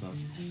 a.m. stuff.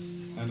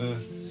 And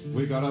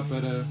we got up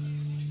at a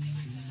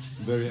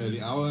very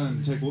early hour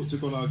and took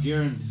all our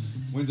gear and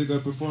went to go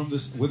perform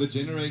this with a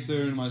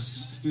generator and my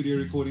studio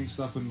recording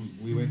stuff, and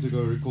we went to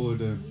go record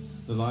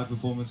the live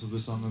performance of the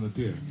song on the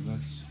pier.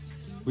 And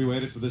we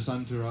waited for the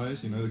sun to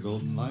rise, you know, the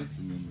golden light,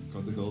 and then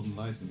got the golden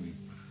light and we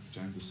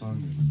jammed the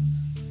song.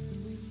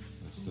 And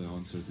that's the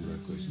answer to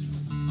that question.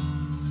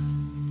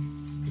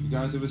 Have you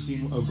guys ever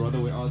seen Oh Brother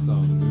Where Art Thou,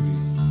 the movie?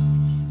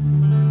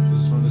 This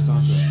is from the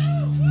soundtrack.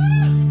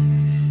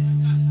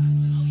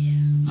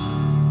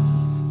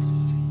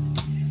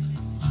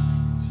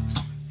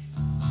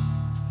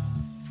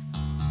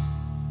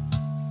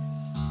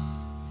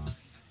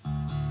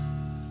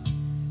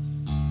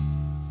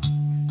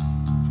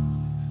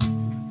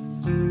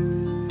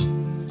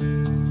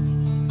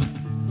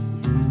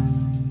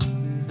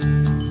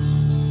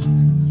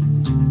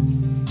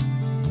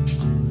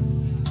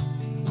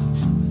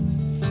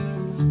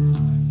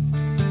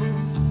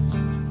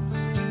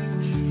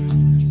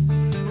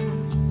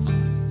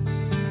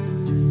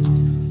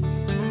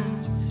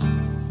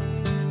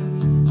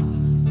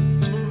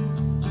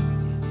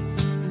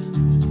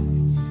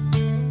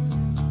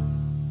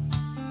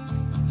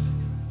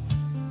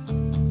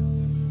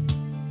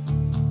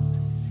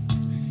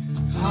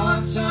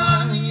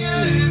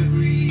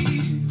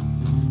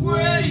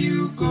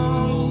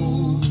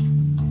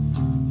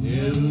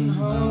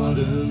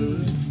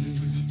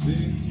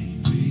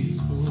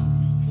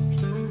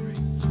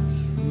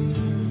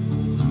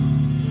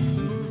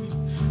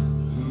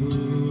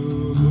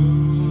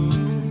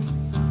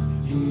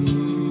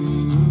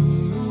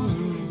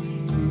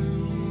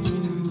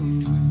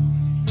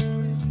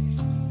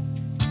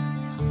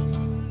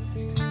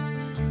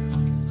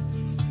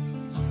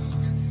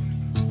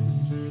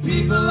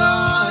 People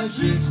are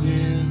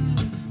drifting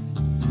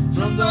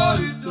from door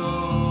to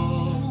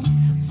door.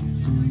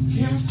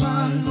 Can't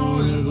find no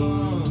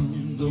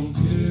rhythm, don't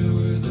care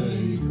where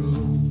they go.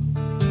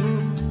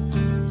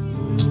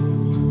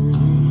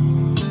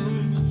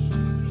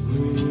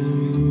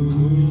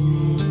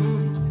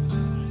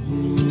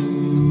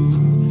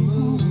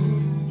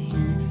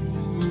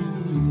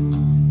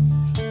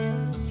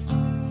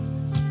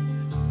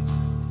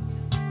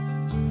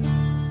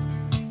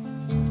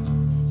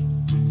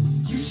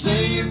 You say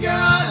you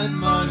got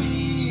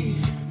money,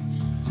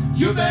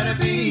 you better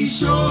be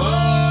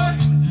sure.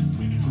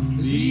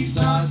 These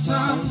hard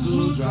times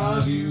will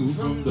drive you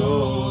from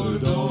door to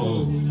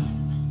door.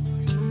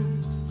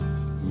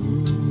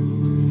 Ooh.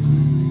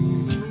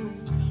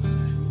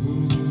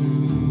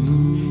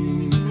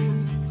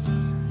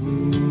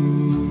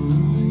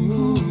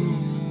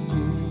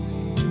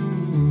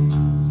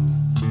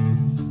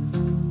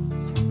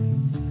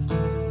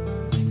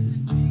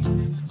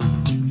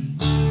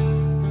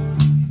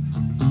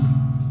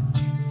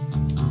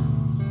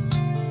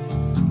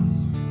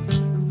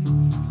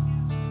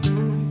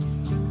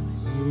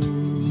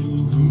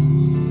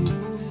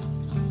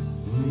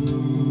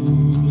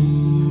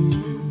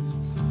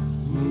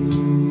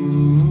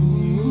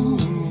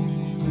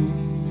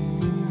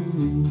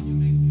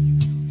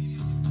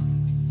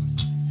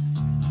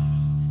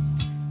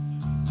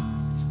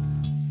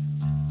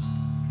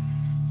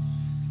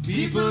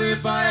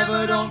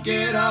 won't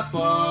get up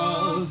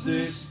off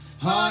this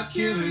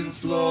heart-killing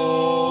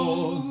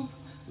floor.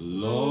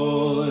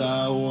 Lord,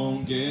 I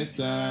won't get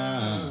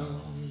down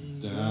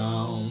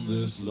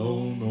this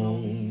low no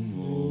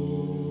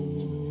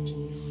more.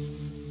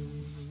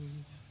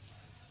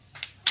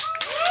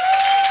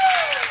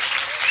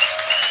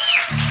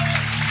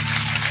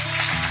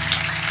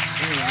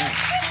 All right.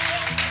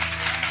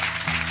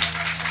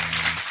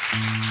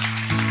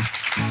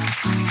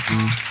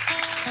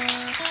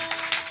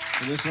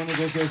 And this one is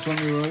also a song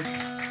we wrote.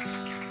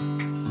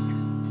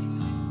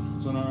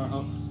 It's on our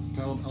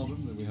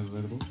album that we have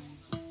available.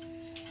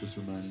 Just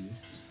reminding you.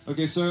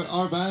 Okay, so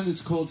our band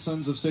is called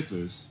Sons of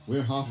Settlers.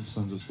 We're half of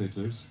Sons of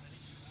Settlers.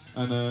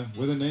 And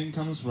where the name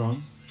comes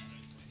from.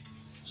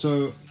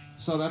 So,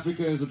 South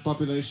Africa is a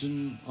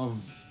population of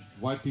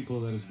white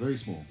people that is very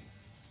small.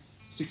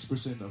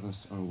 6% of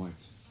us are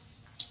white.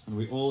 And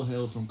we all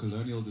hail from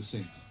colonial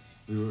descent.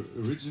 We were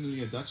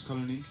originally a Dutch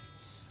colony.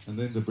 And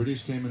then the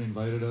British came and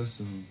invaded us,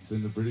 and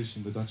then the British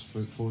and the Dutch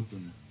fought,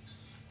 and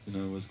you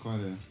know, it was quite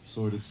a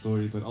sordid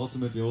story. But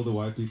ultimately, all the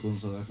white people in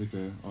South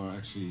Africa are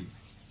actually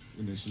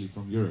initially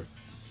from Europe.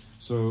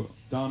 So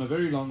down a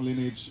very long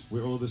lineage,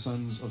 we're all the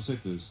sons of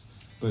settlers.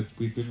 But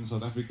we've been in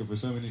South Africa for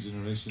so many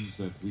generations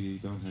that we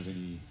don't have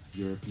any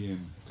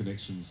European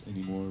connections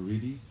anymore,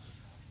 really.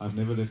 I've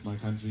never left my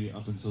country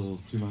up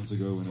until 2 months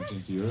ago when I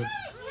came to Europe.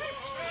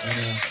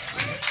 And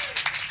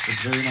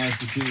it's very nice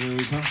to see where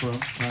we come from,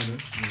 kind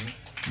of, you know.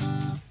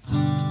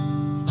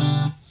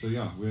 So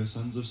yeah, we're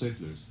Sons of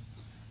Settlers.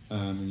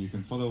 And you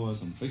can follow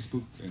us on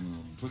Facebook and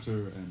on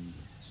Twitter, and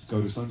just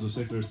go to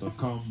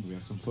sonsofsettlers.com. We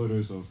have some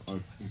photos of our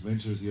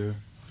adventures here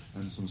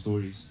and some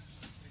stories.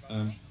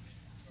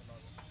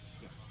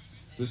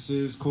 This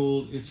is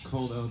called It's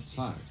Cold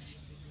Outside,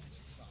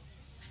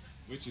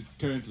 which it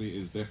currently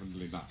is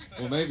definitely not.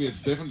 Or maybe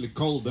it's definitely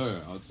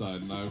colder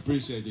outside, and I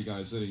appreciate you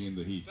guys sitting in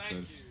the heat.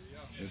 But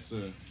it's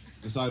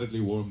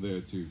decidedly warm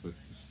there too, but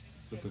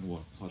it's flipping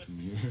hot in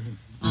here.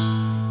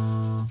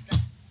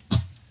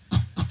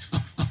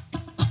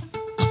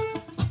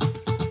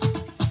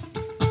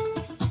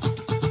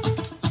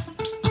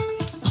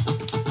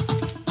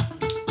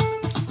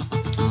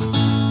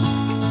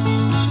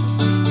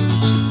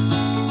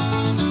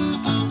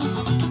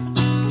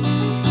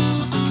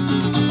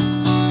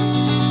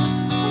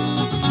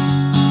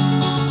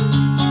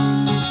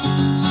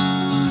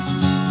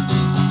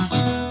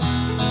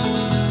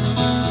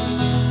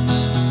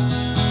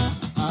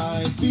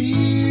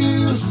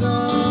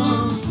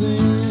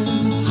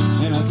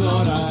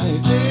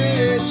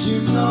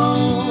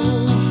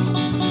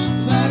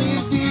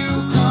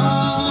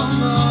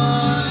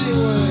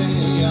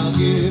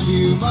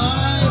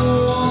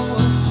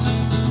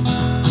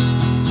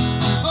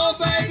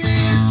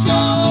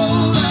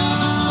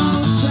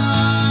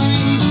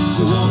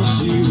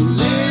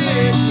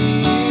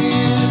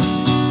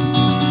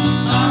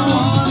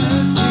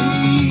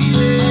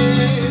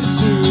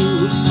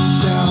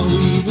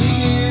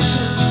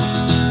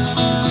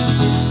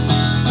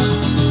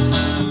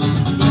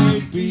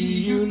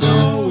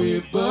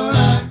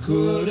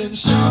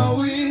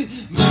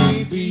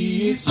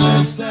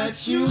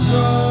 Truth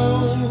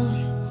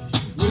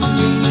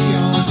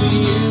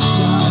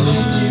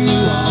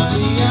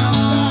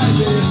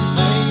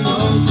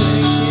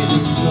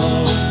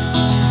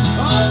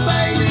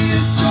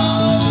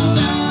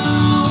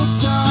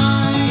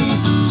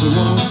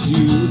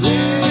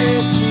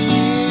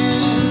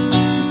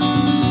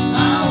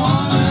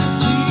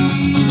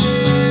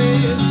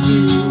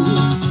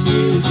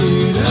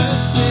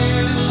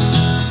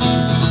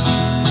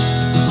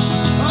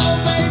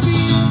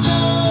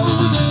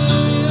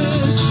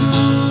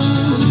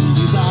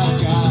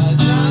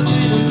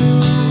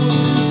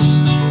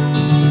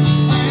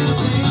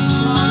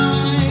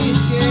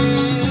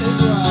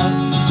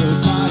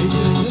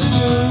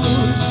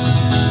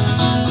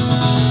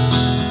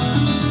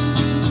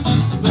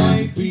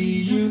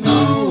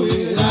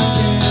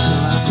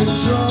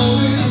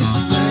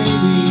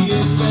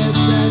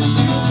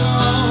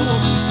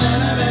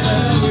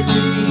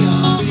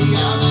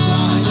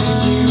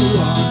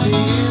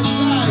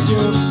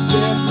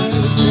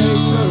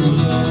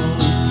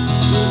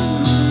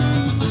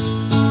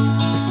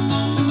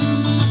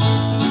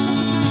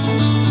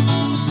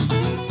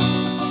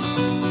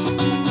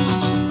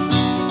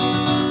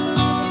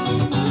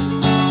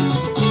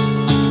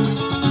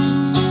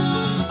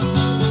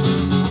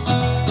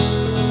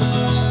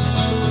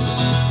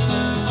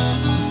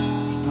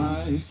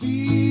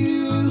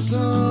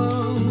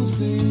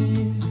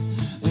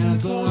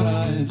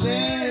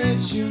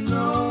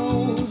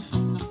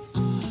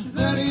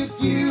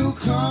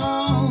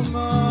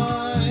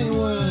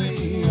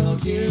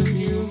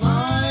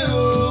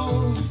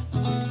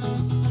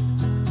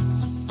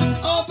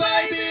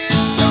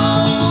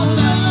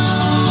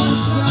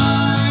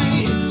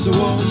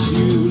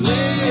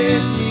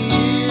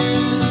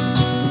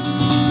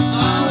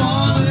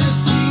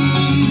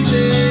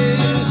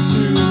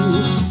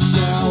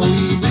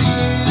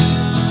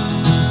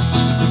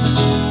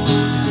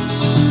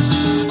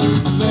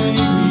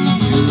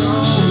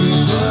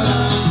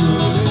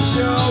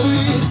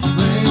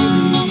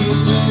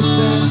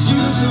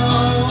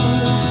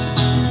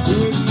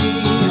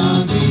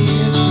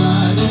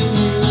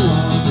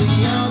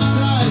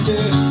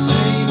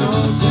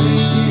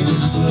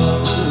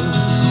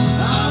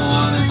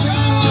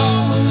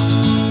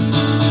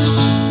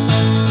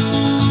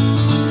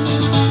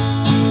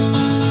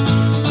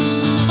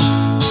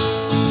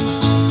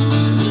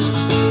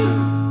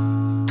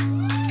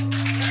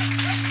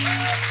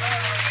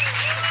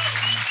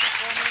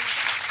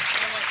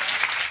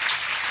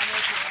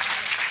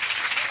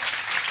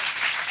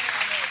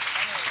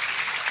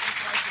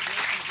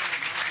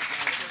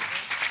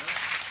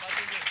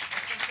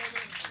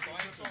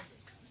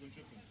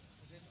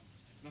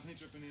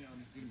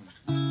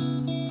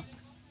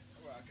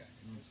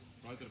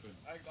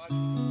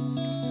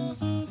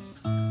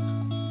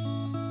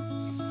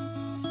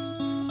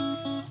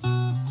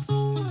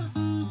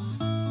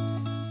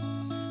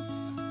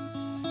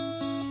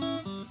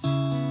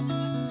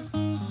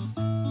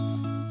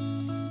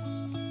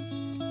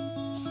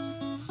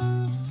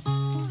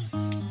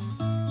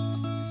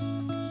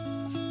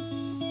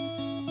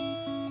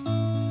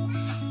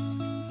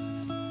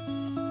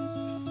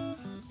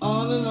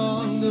All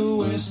along the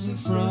Western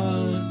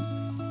Front,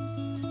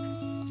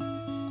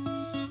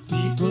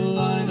 people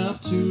line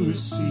up to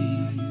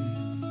receive.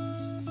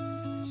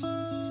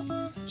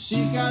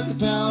 She's got the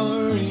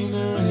power in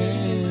her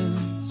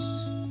hands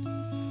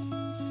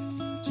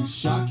to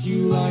shock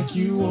you like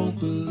you won't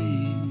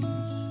believe.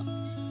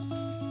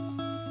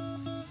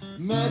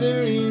 Met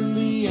her in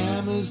the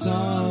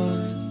Amazon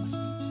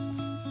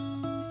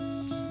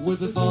with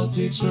the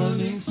voltage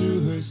running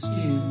through her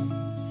skin.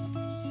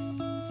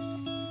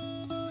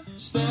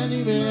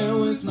 Standing there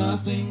with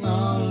nothing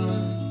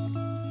on.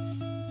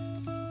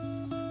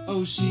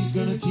 Oh, she's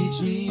gonna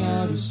teach me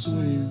how to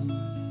swim.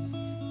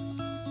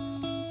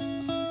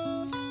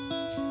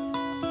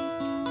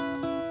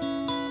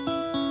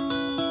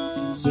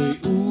 Say,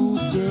 ooh,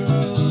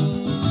 girl,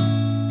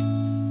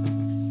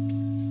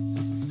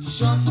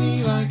 shock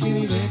me like an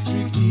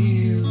electric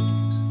eel.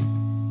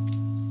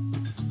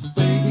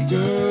 Baby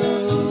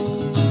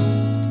girl,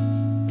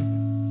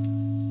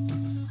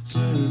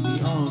 turn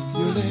me on to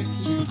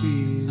electric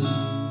field.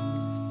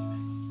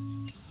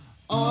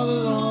 All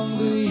along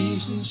the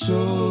eastern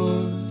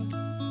shore,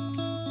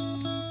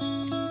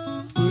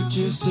 put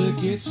your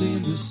circuits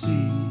in the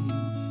sea.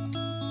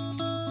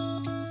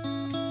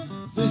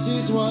 This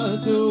is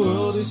what the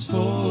world is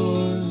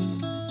for,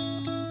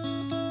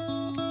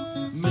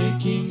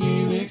 making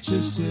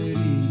electricity.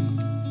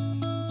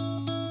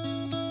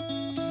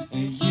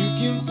 And you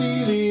can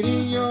feel it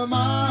in your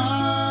mind.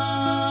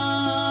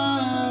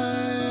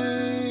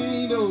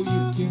 Oh,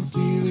 you can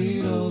feel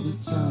it all the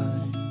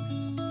time.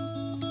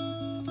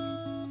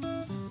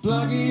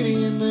 Plug it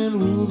in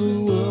and rule the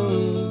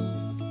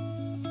world.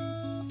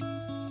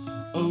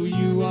 Oh,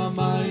 you are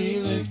my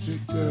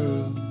electric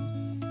girl.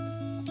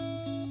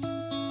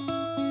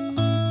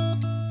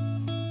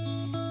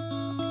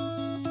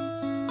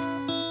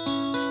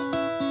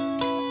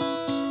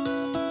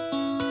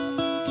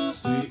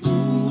 Say,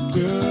 ooh,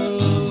 girl,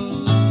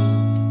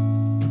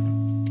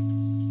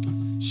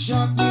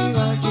 shock me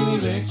like an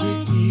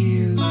electric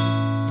eel.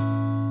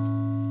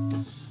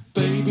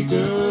 Baby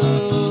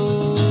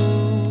girl,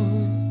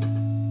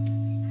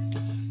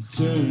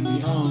 turn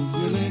me on to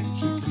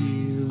electric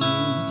field.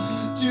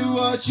 Do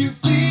what you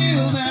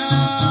feel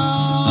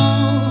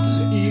now,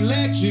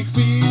 electric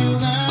feel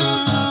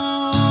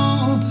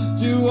now.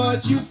 Do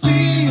what you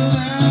feel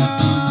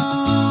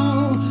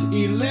now,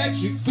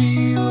 electric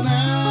feel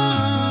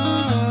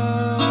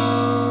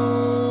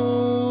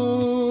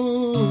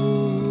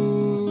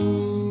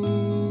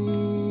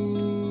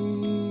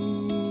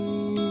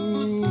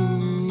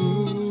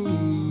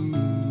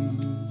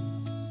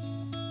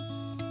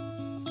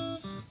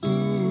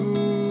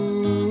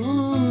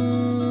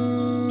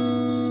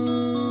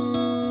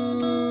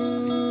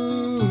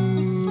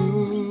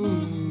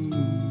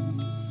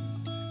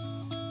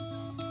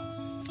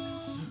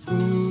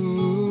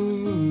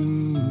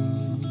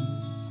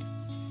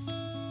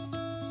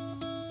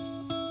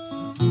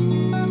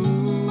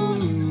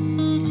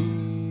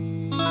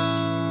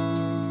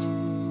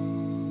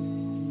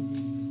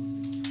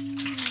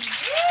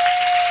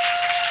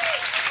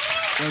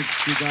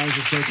Thanks, you guys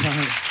are so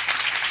kind.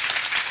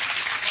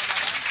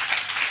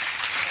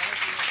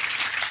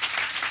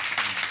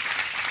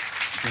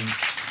 Thanks.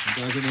 You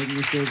guys are making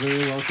me feel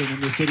very welcome in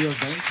the city of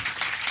Banks.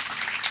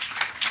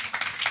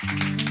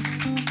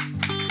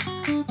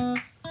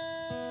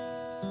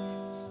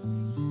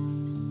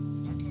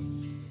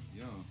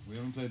 Yeah, we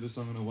haven't played this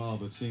song in a while,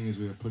 but seeing as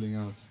we are putting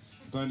out,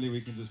 apparently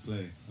we can just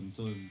play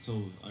until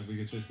we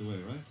get chased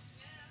away, right?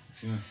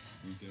 Yeah.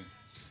 Okay.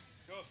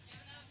 Go.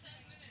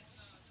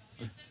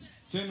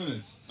 10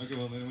 minutes. Okay,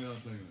 well then we are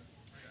playing that.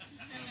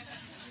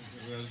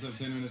 We just have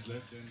 10 minutes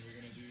left, then we're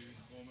gonna do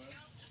format.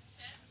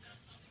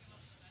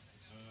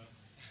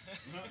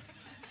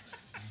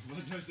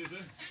 What does this say?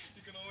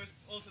 You can always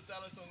also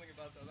tell us something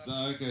about South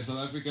Africa. Okay, South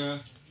Africa.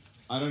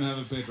 I don't have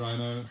a pet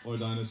rhino or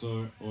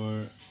dinosaur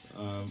or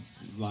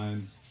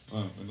lion.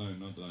 Oh, no,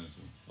 not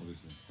dinosaur,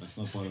 obviously. That's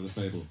not part of the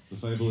fable. The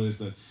fable is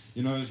that,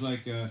 you know, it's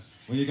like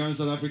when you come to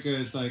South Africa,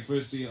 it's like,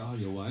 firstly, oh,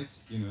 you're white,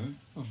 you know.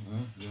 Oh,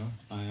 yeah,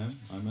 I am.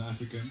 I'm an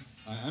African.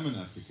 I am an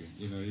African.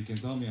 You know, you can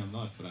tell me I'm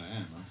not, but I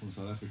am. I'm from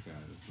South Africa.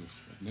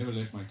 I've never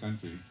left my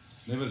country.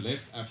 Never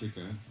left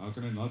Africa. How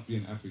can I not be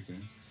an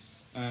African?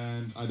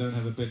 And I don't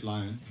have a pet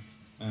lion.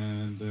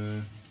 And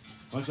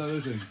what's the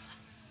other thing?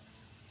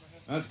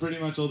 That's pretty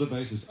much all the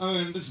bases. Oh,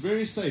 and it's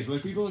very safe.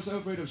 Like, people are so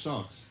afraid of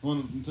sharks.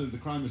 Well, the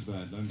crime is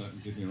bad, don't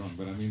get me wrong.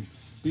 But I mean,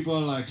 people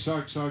are like,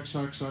 sharks. I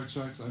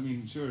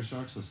mean, sure,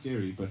 sharks are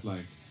scary, but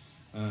like,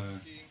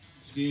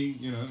 skiing,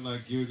 you know,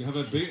 like, you have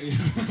a big,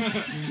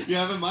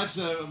 you're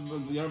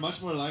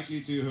much more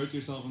likely to hurt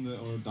yourself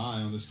or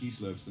die on the ski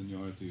slopes than you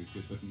are to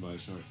get bitten by a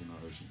shark in our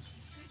oceans.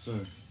 So,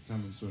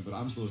 come and swim. But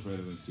I'm still afraid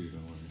of it too,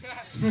 don't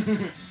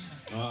worry.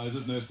 I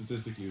just know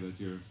statistically that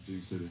you're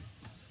being silly.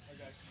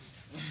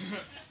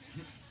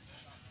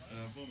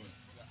 Former.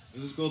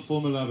 This is called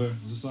Former Lover.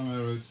 It's a song I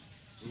wrote.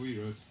 We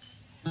wrote.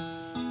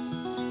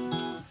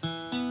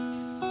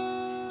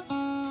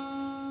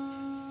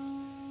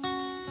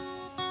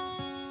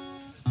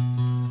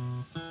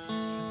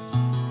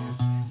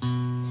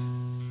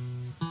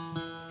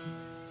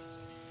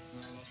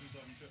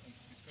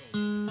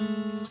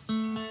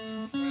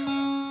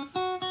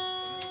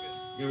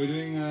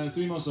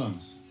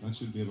 songs. That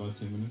should be about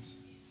 10 minutes.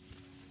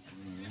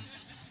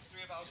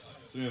 3 of our songs.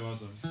 3 of our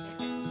songs.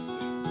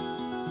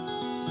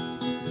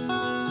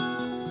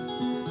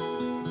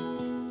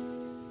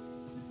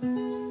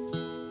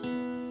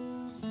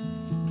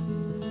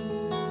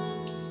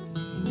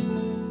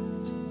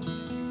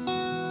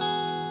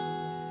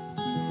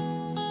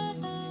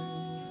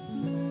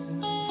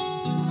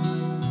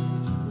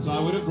 So I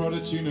would have brought a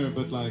tuner,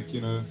 but like,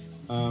 you know,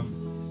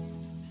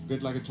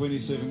 get like a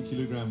 27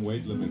 kilogram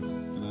weight limit,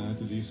 and I had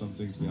to leave some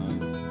things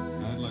behind.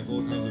 I had like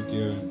all kinds of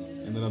gear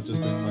and ended up just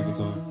bringing my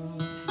guitar.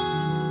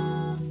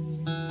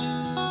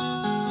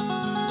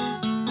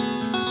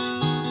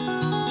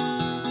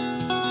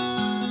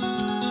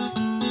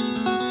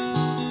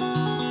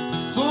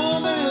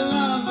 Former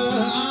lover,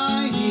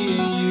 I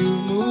hear you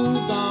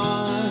moved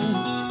on.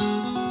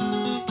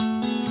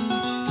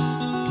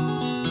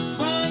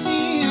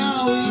 Funny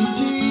how it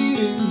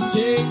didn't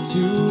take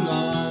too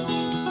long.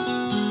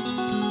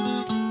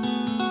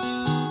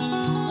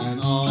 And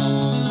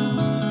all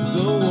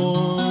the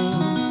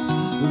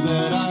warmth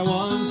that I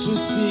once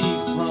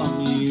received from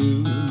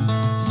you,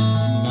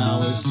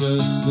 now it's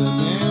just the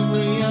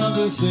memory of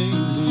the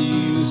things we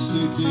used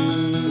to do.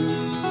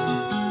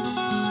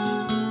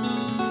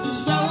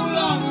 So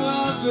long,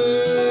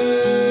 lover,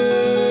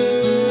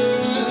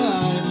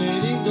 I'm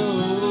letting go.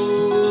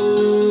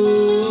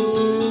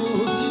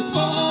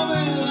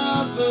 Former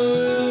lover,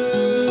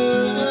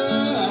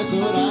 I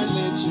thought I'd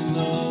let you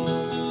know.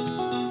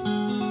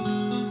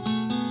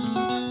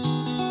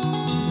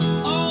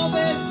 All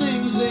the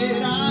things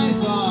that I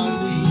thought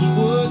we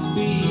would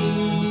be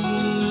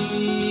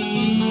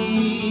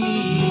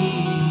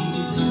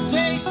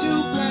fade to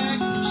black,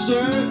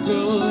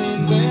 circle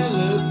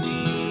envelop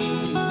me.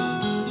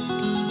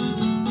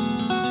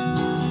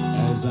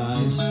 As I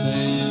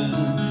stand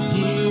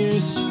here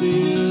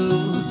still,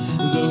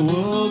 the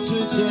world's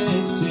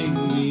rejecting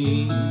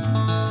me.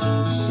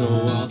 So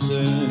I'll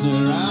turn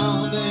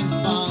around and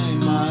find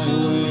my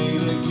way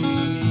to be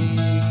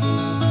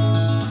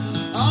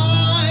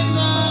on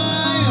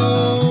my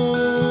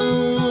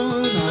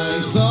own.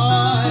 I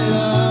thought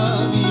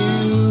of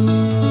you,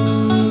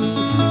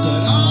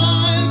 but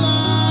on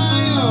my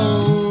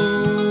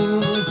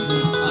own,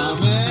 I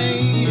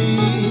made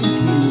it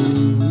through.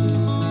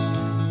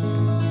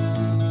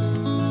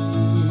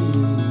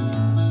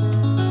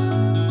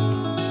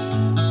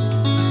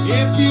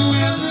 If you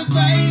ever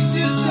face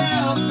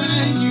yourself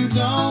and you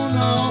don't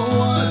know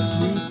what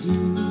to do,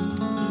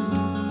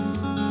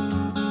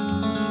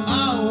 I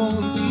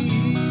won't be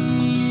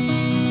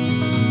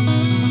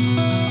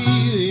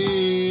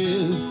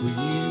there for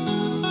you.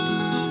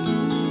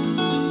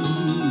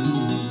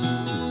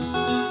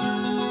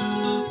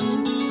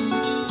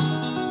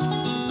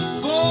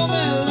 For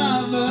my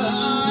lover,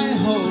 I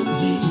hope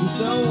he's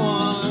the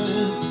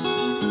one.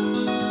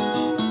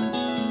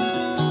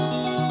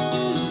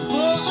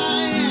 For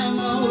I am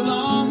no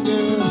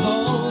longer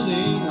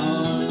holding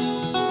on.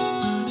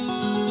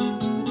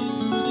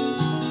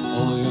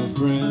 All your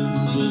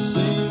friends will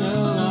sing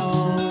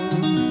along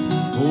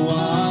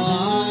while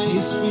I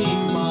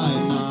speak my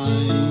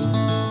mind,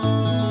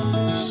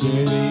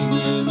 shedding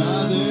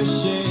another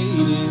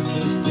shade in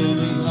this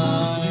dimming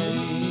light.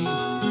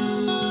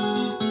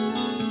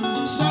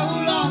 So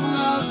long,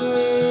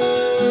 lover,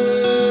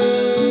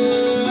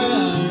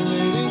 I'm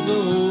letting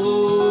go.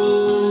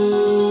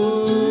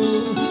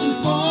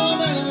 For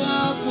my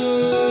lover,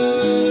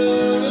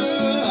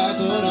 I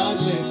thought I'd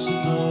let you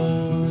know.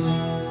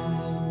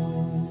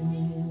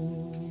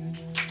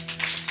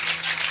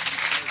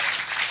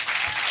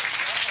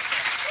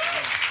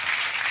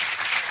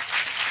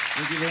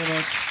 Thank you very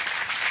much.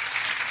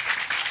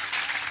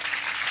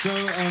 So,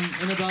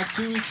 in about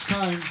 2 weeks'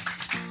 time,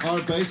 our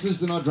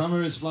bassist and our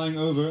drummer is flying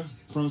over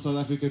from South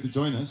Africa to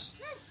join us.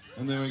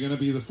 And then we're going to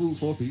be the full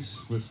 4-piece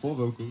with 4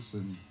 vocals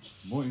and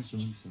more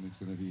instruments, and it's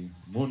going to be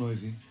more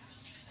noisy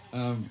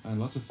and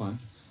lots of fun.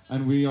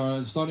 And we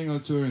are starting our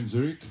tour in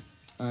Zurich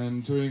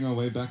and touring our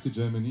way back to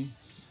Germany.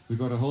 We've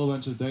got a whole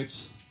bunch of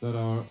dates that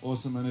our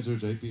awesome manager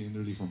JP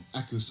Inderly from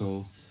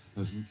AcuSoul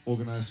has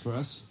organized for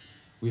us.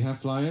 We have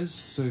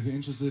flyers, so if you're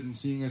interested in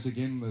seeing us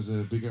again as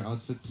a bigger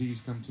outfit,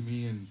 please come to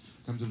me and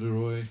come to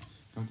Leroy,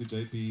 come to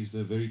JP, he's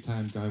the very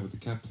tanned guy with the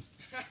cap.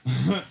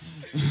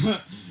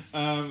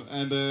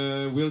 And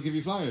we'll give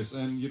you flyers,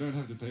 and you don't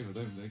have to pay for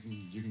them.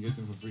 You can get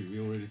them for free. We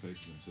already paid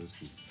for them, so it's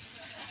cool.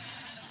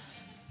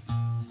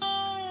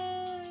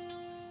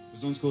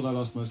 This one's called I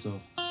Lost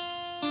Myself.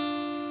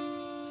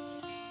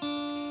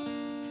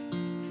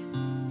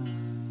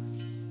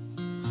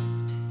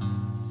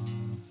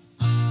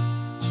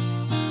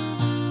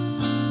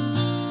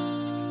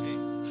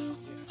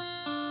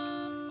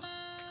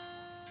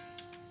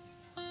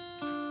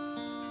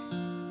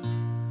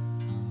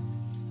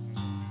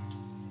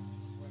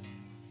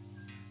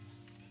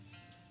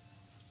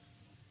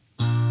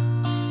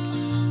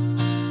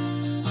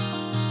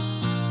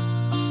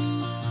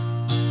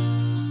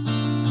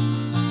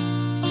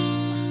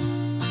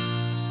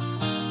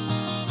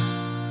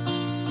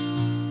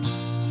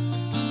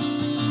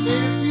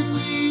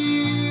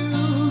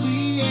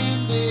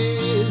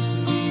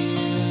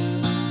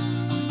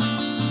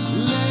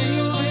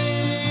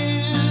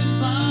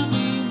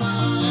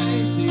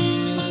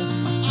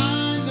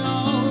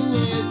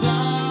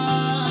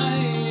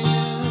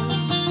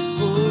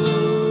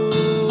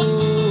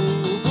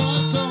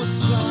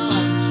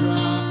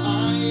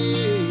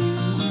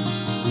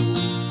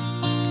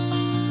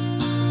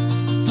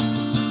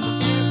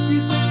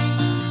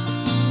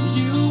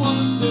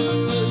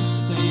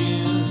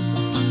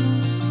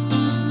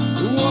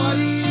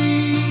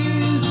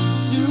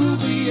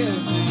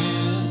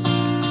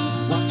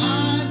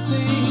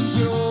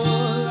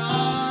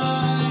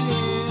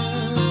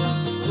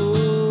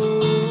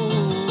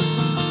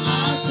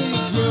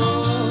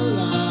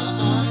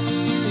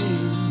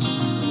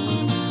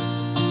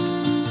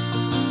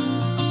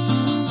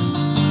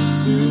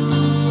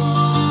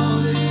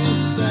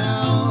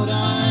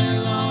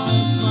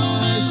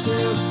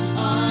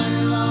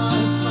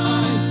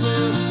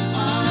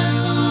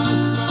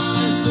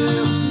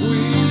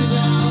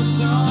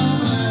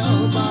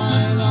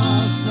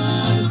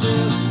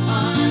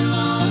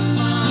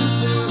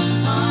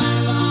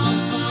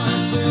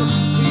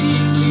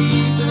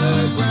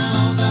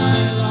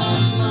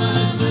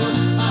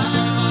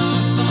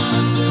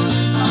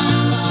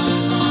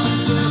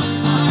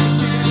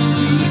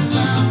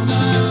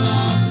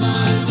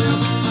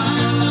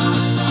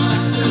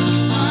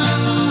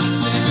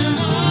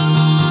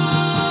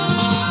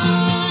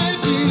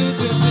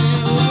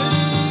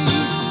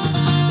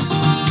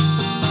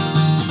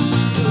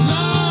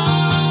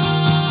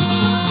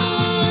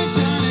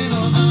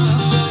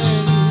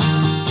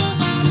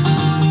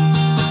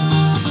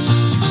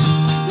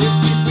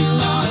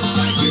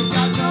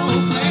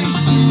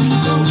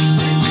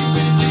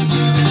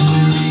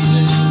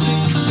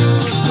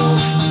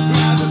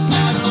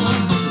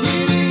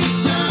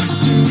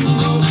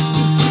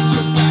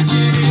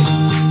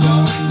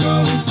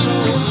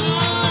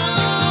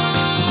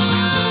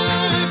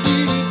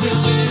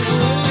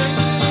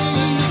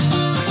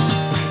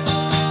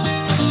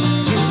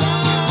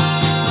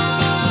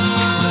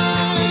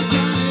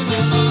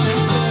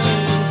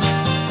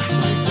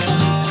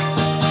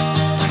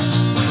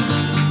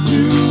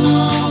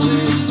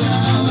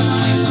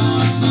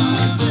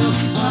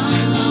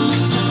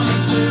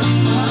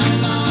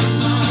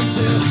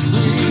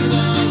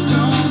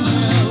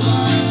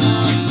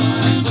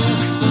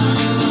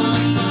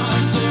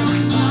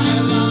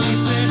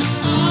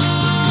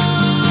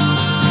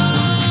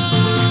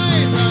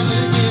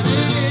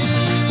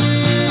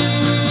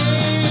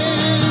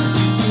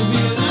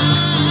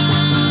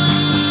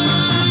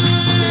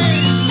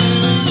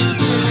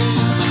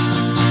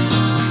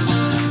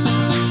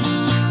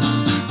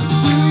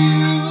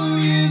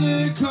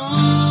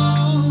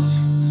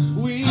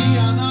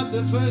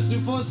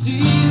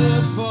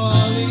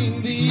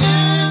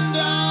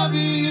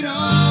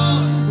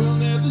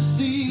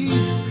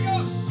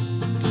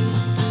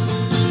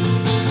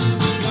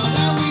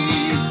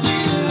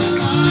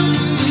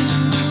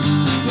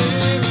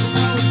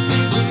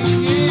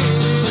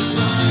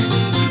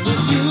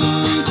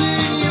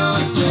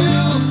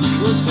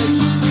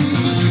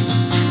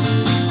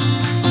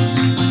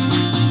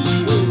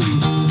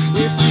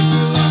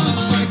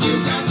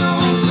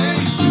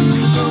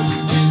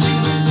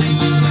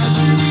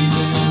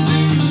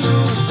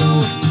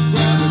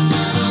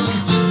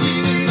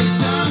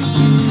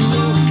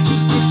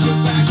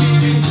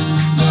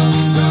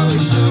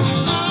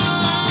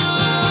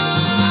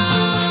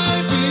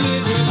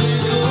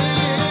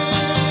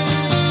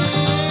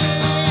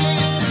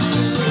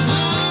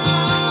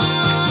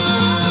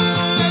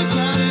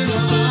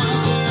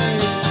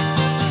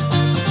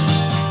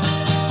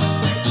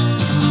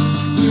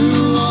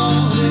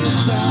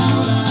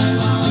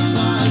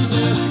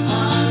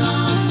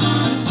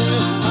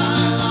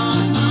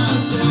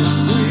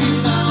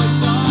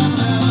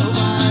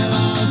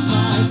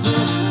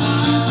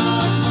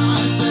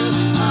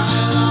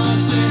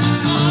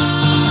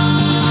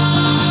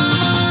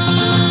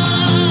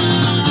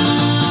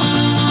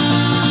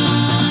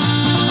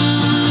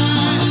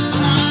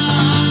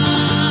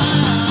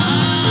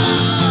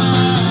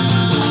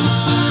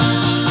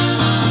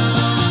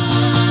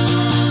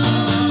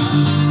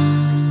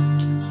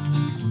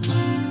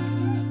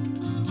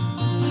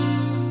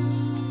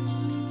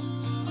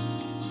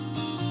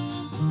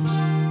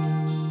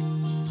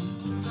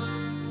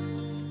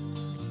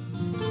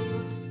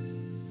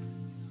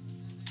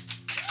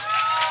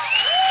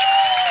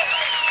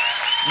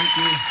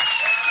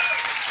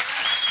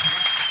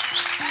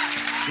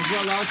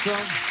 our last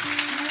song.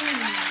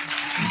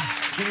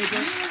 Can we go?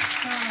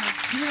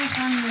 Wir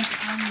fangen jetzt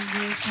an,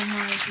 hier schon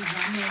mal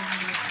zusammen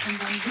mit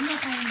unseren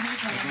wundervollen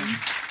Helfern.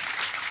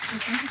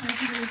 Das ganze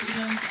Festival ist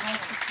übrigens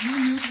auch nur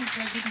möglich,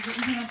 weil wir diese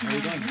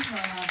internationalen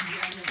Helfer haben, die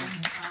alle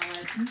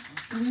arbeiten.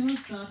 So we will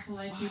start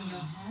collecting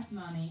your hat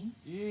money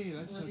Yeah,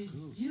 that's for so these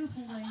cool.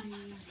 beautiful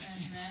ladies and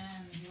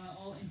men who are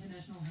all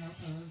international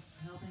helpers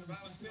helping this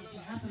festival to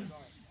happen.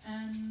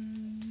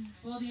 And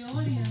for the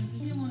audience,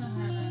 if you want to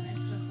have an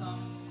extra song,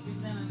 give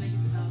them a big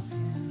applause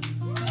again.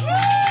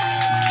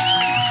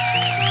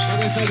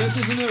 Okay, so this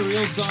isn't a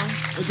real song.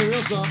 It's a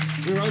real song.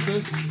 We wrote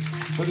this,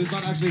 but it's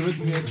not actually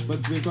written yet.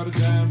 But we've got a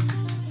jam,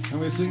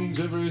 and we're singing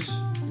gibberish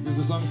because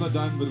the song's not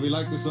done. But we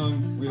like the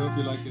song. We hope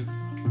you like it.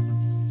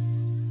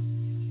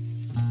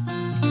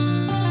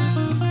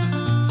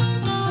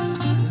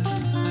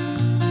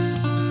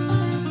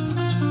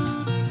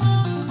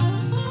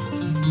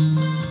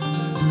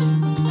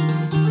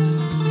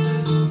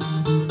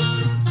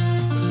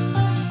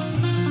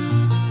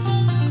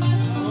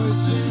 Oh,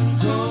 it's been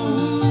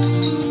cold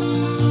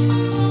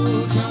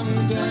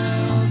coming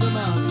down the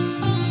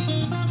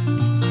mountain,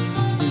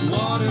 been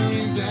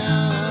watering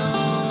down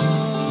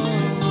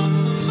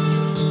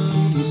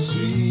the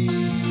street.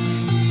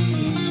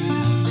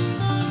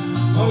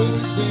 Oh,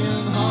 it's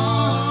been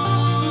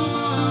hard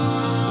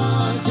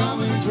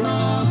coming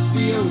across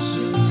the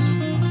ocean,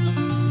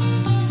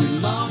 been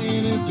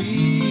longing to be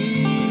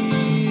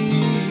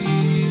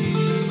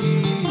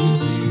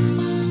with you.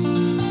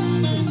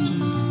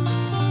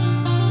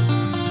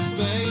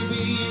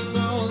 Baby, you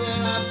know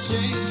that I've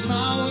changed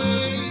my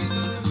ways.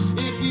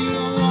 If you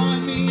don't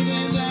want me,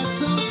 then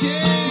that's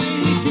okay.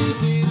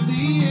 'Cause in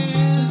the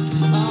end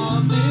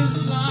of this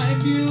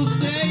life, you'll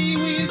stay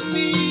with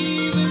me,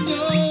 even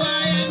though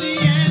I am the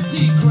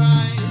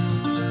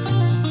Antichrist.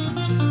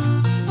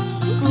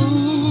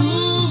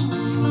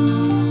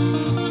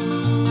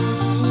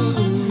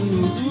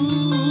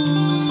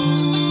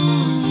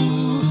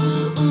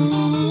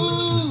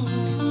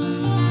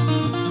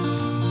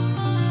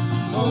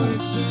 Oh,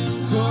 it's been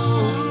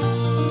cold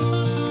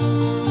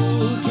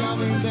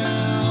coming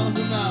down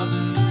the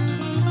mountain.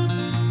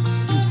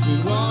 It's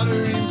been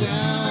watering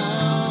down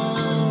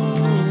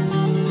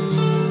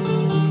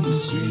the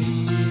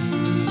street.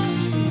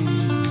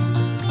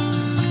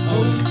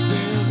 Oh, it's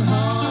been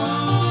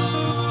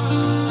hard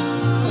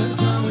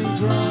coming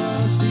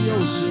across the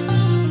ocean.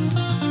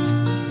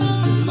 It's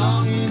been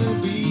longing to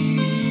be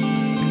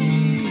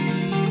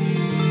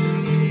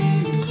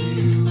with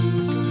you.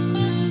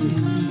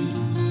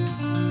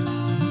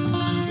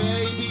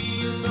 Baby,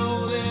 you know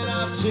that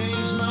I've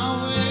changed my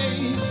way.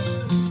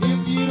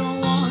 If you don't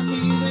want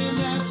me, then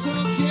that's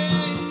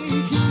okay.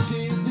 'Cause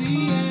in the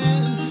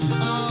end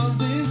of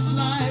this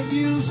life,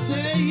 you'll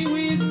stay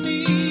with me,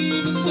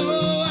 even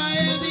though I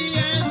am the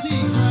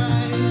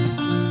Antichrist.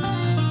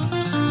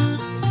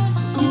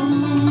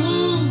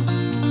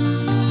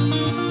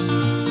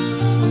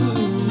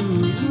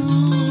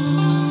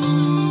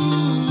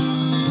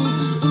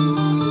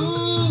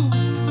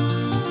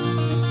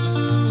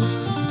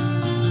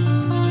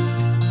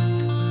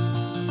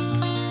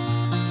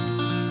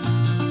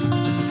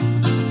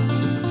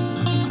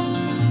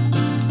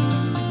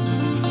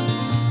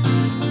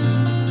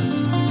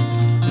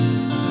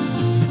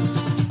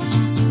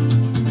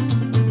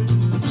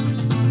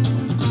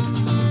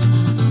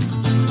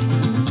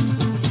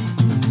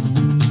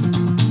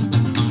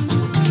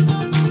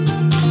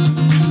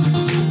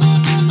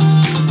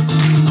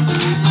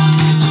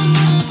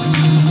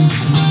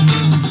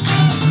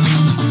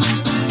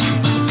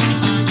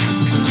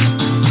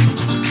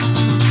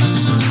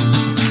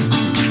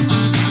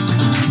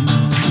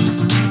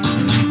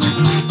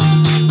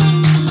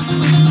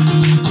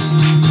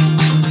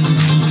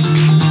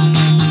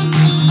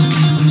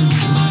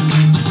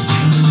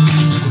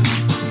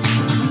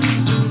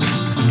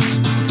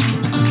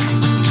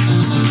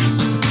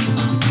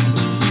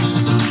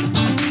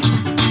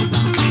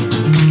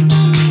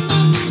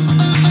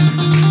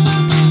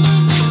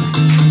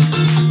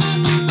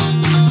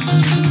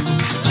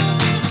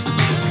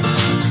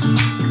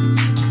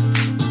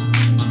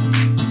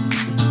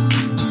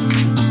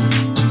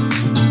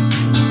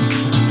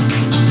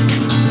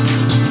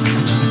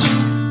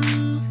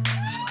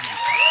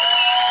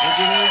 Thank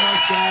you very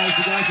much, guys.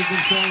 You guys have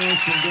been so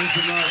awesome. Thanks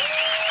so much.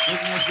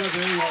 Making us feel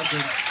very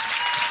welcome.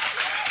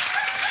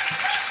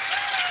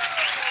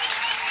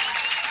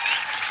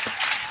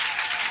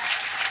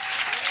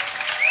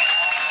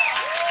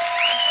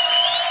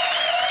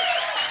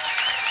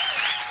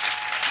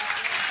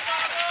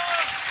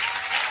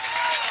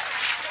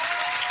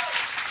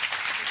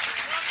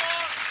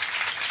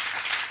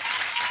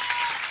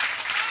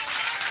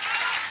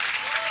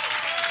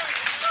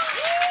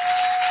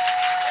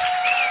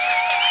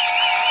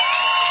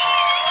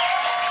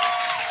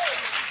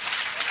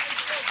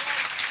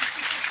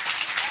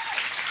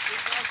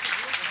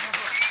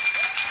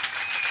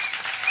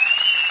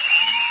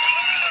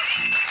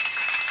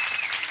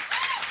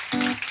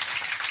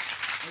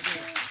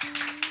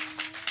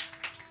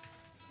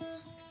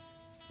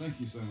 Thank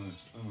you so much.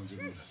 Oh my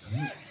goodness.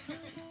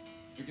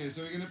 Okay,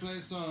 so we're gonna play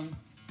a song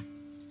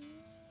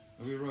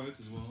that we wrote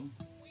as well,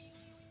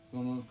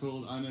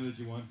 called "I Know That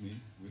You Want Me,"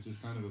 which is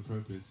kind of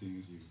appropriate, seeing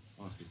as you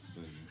asked us to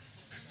play it.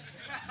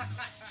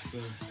 So,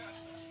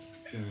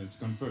 yeah, it's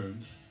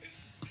confirmed.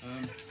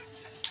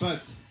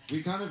 But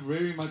we kind of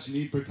very much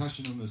need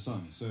percussion on the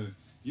song. So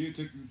you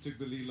took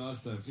the lead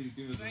last time. Please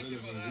give us a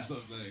rhythm when we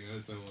start playing.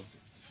 That's so awesome.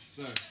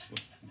 So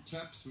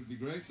claps would be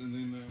great, and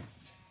then.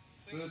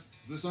 So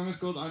the song is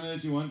called "I Know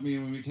That You Want Me,"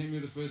 and when we came here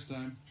the first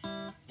time,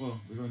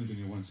 well, we've only been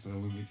here once, but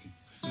when we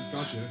just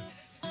got here,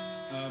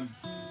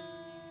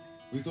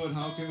 we thought,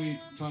 how can we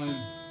try and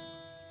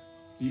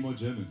be more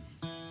German?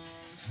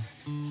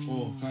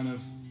 Or kind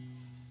of,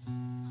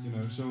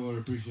 show our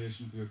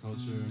appreciation for your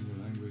culture and your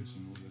language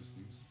and all those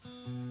things.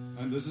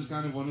 And this is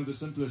kind of one of the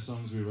simplest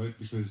songs we wrote,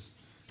 because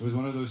it was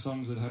one of those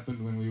songs that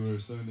happened when we were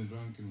stoned and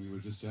drunk and we were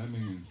just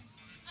jamming, and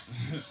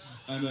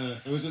and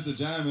it was just a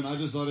jam, and I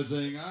just started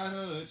saying, "I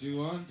know that you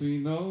want me,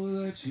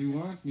 know that you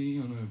want me,"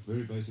 on a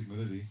very basic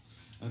melody.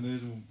 And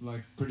there's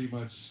like pretty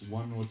much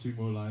one or two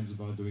more lines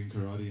about doing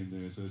karate in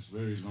there, so it's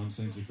very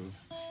nonsensical.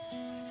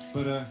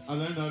 But I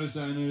learned how to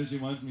say "I know that you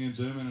want me" in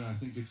German, and I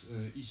think it's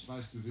 "Ich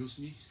weiß, du willst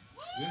mich."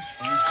 Yeah?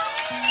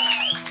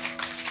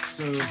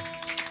 So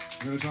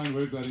I'm going to try and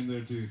work that in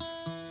there too.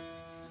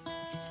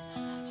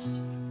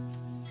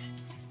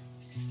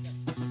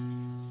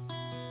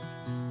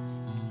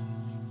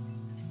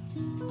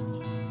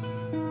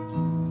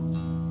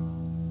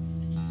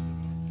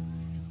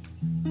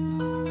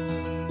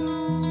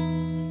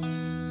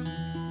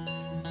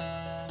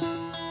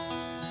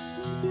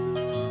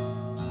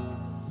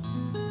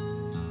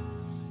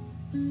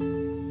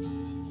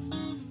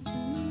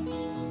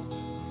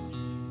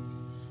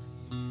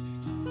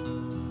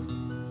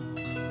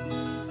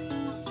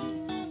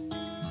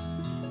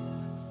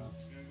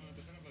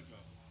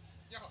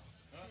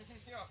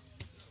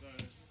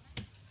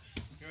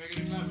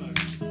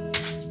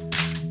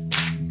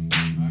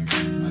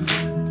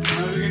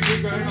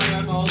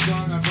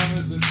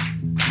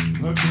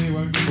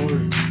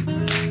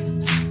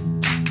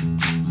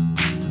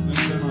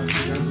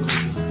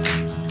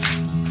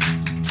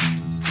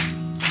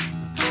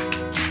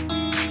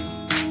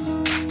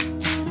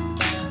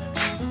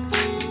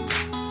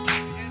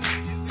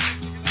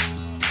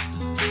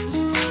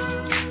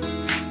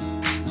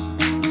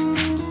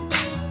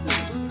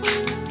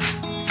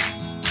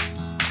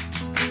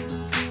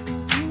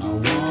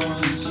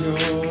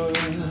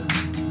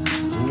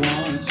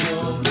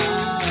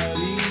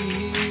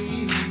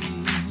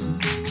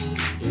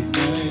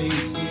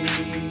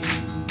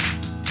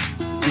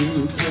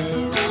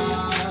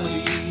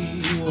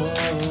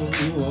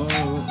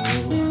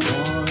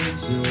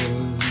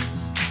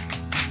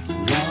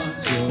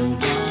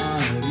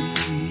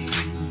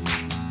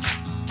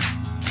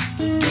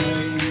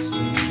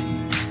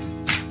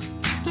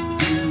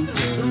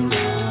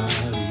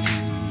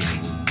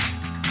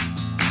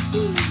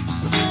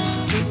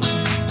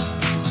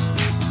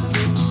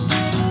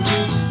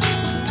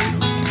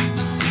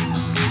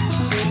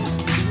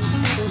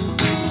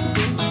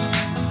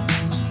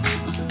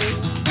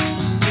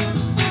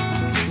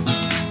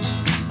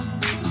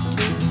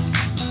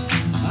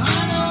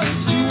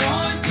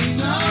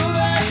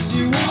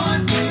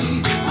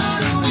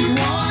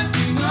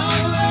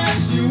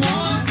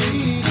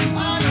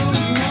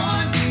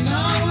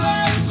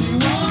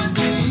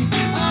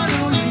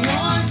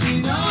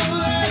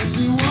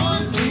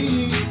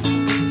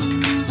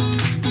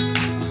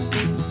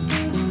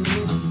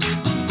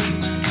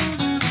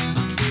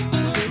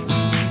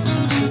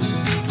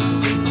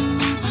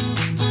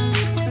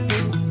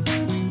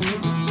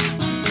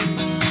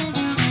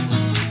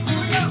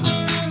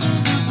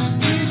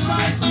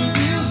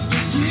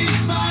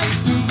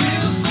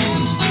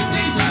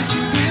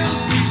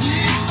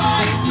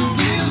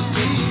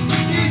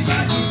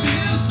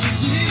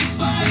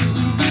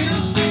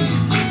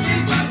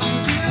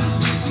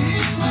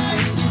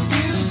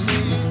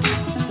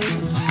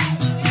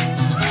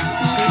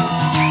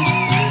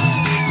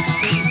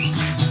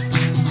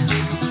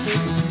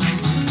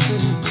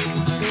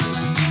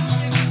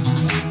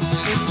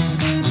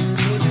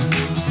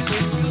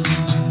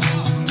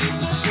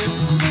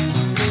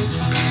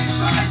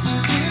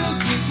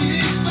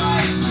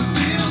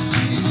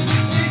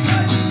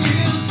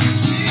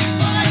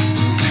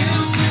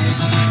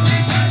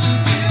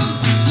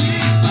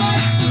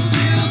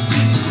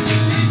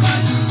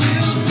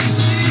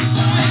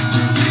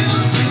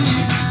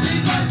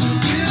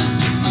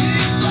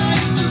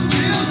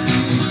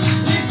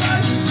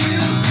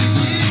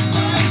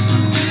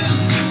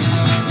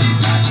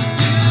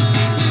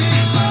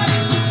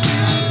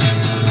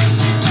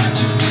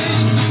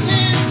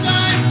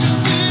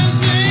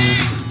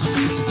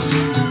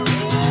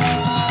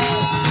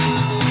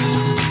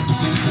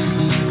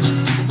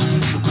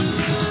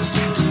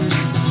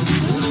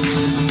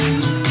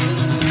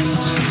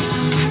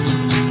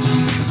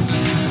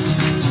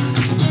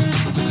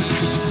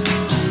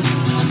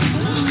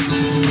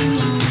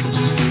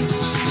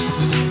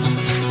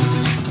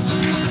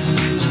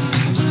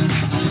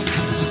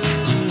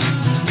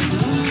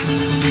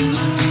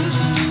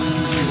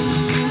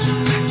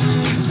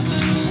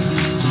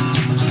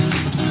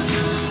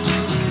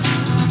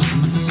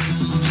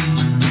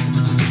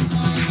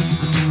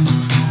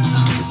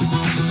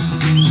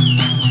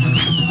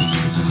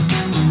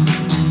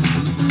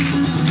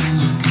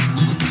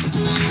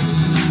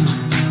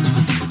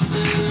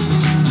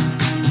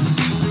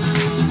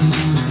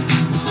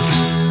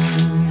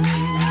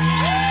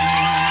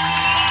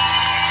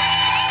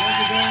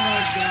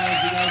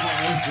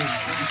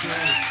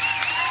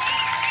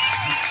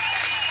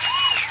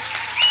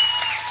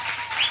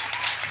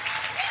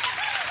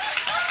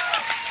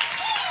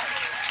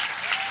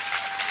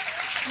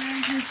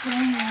 Thank you so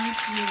much,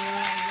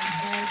 Leroy and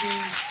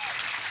Herbie.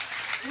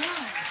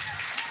 Well,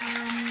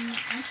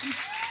 actually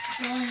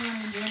going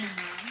on in German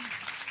now.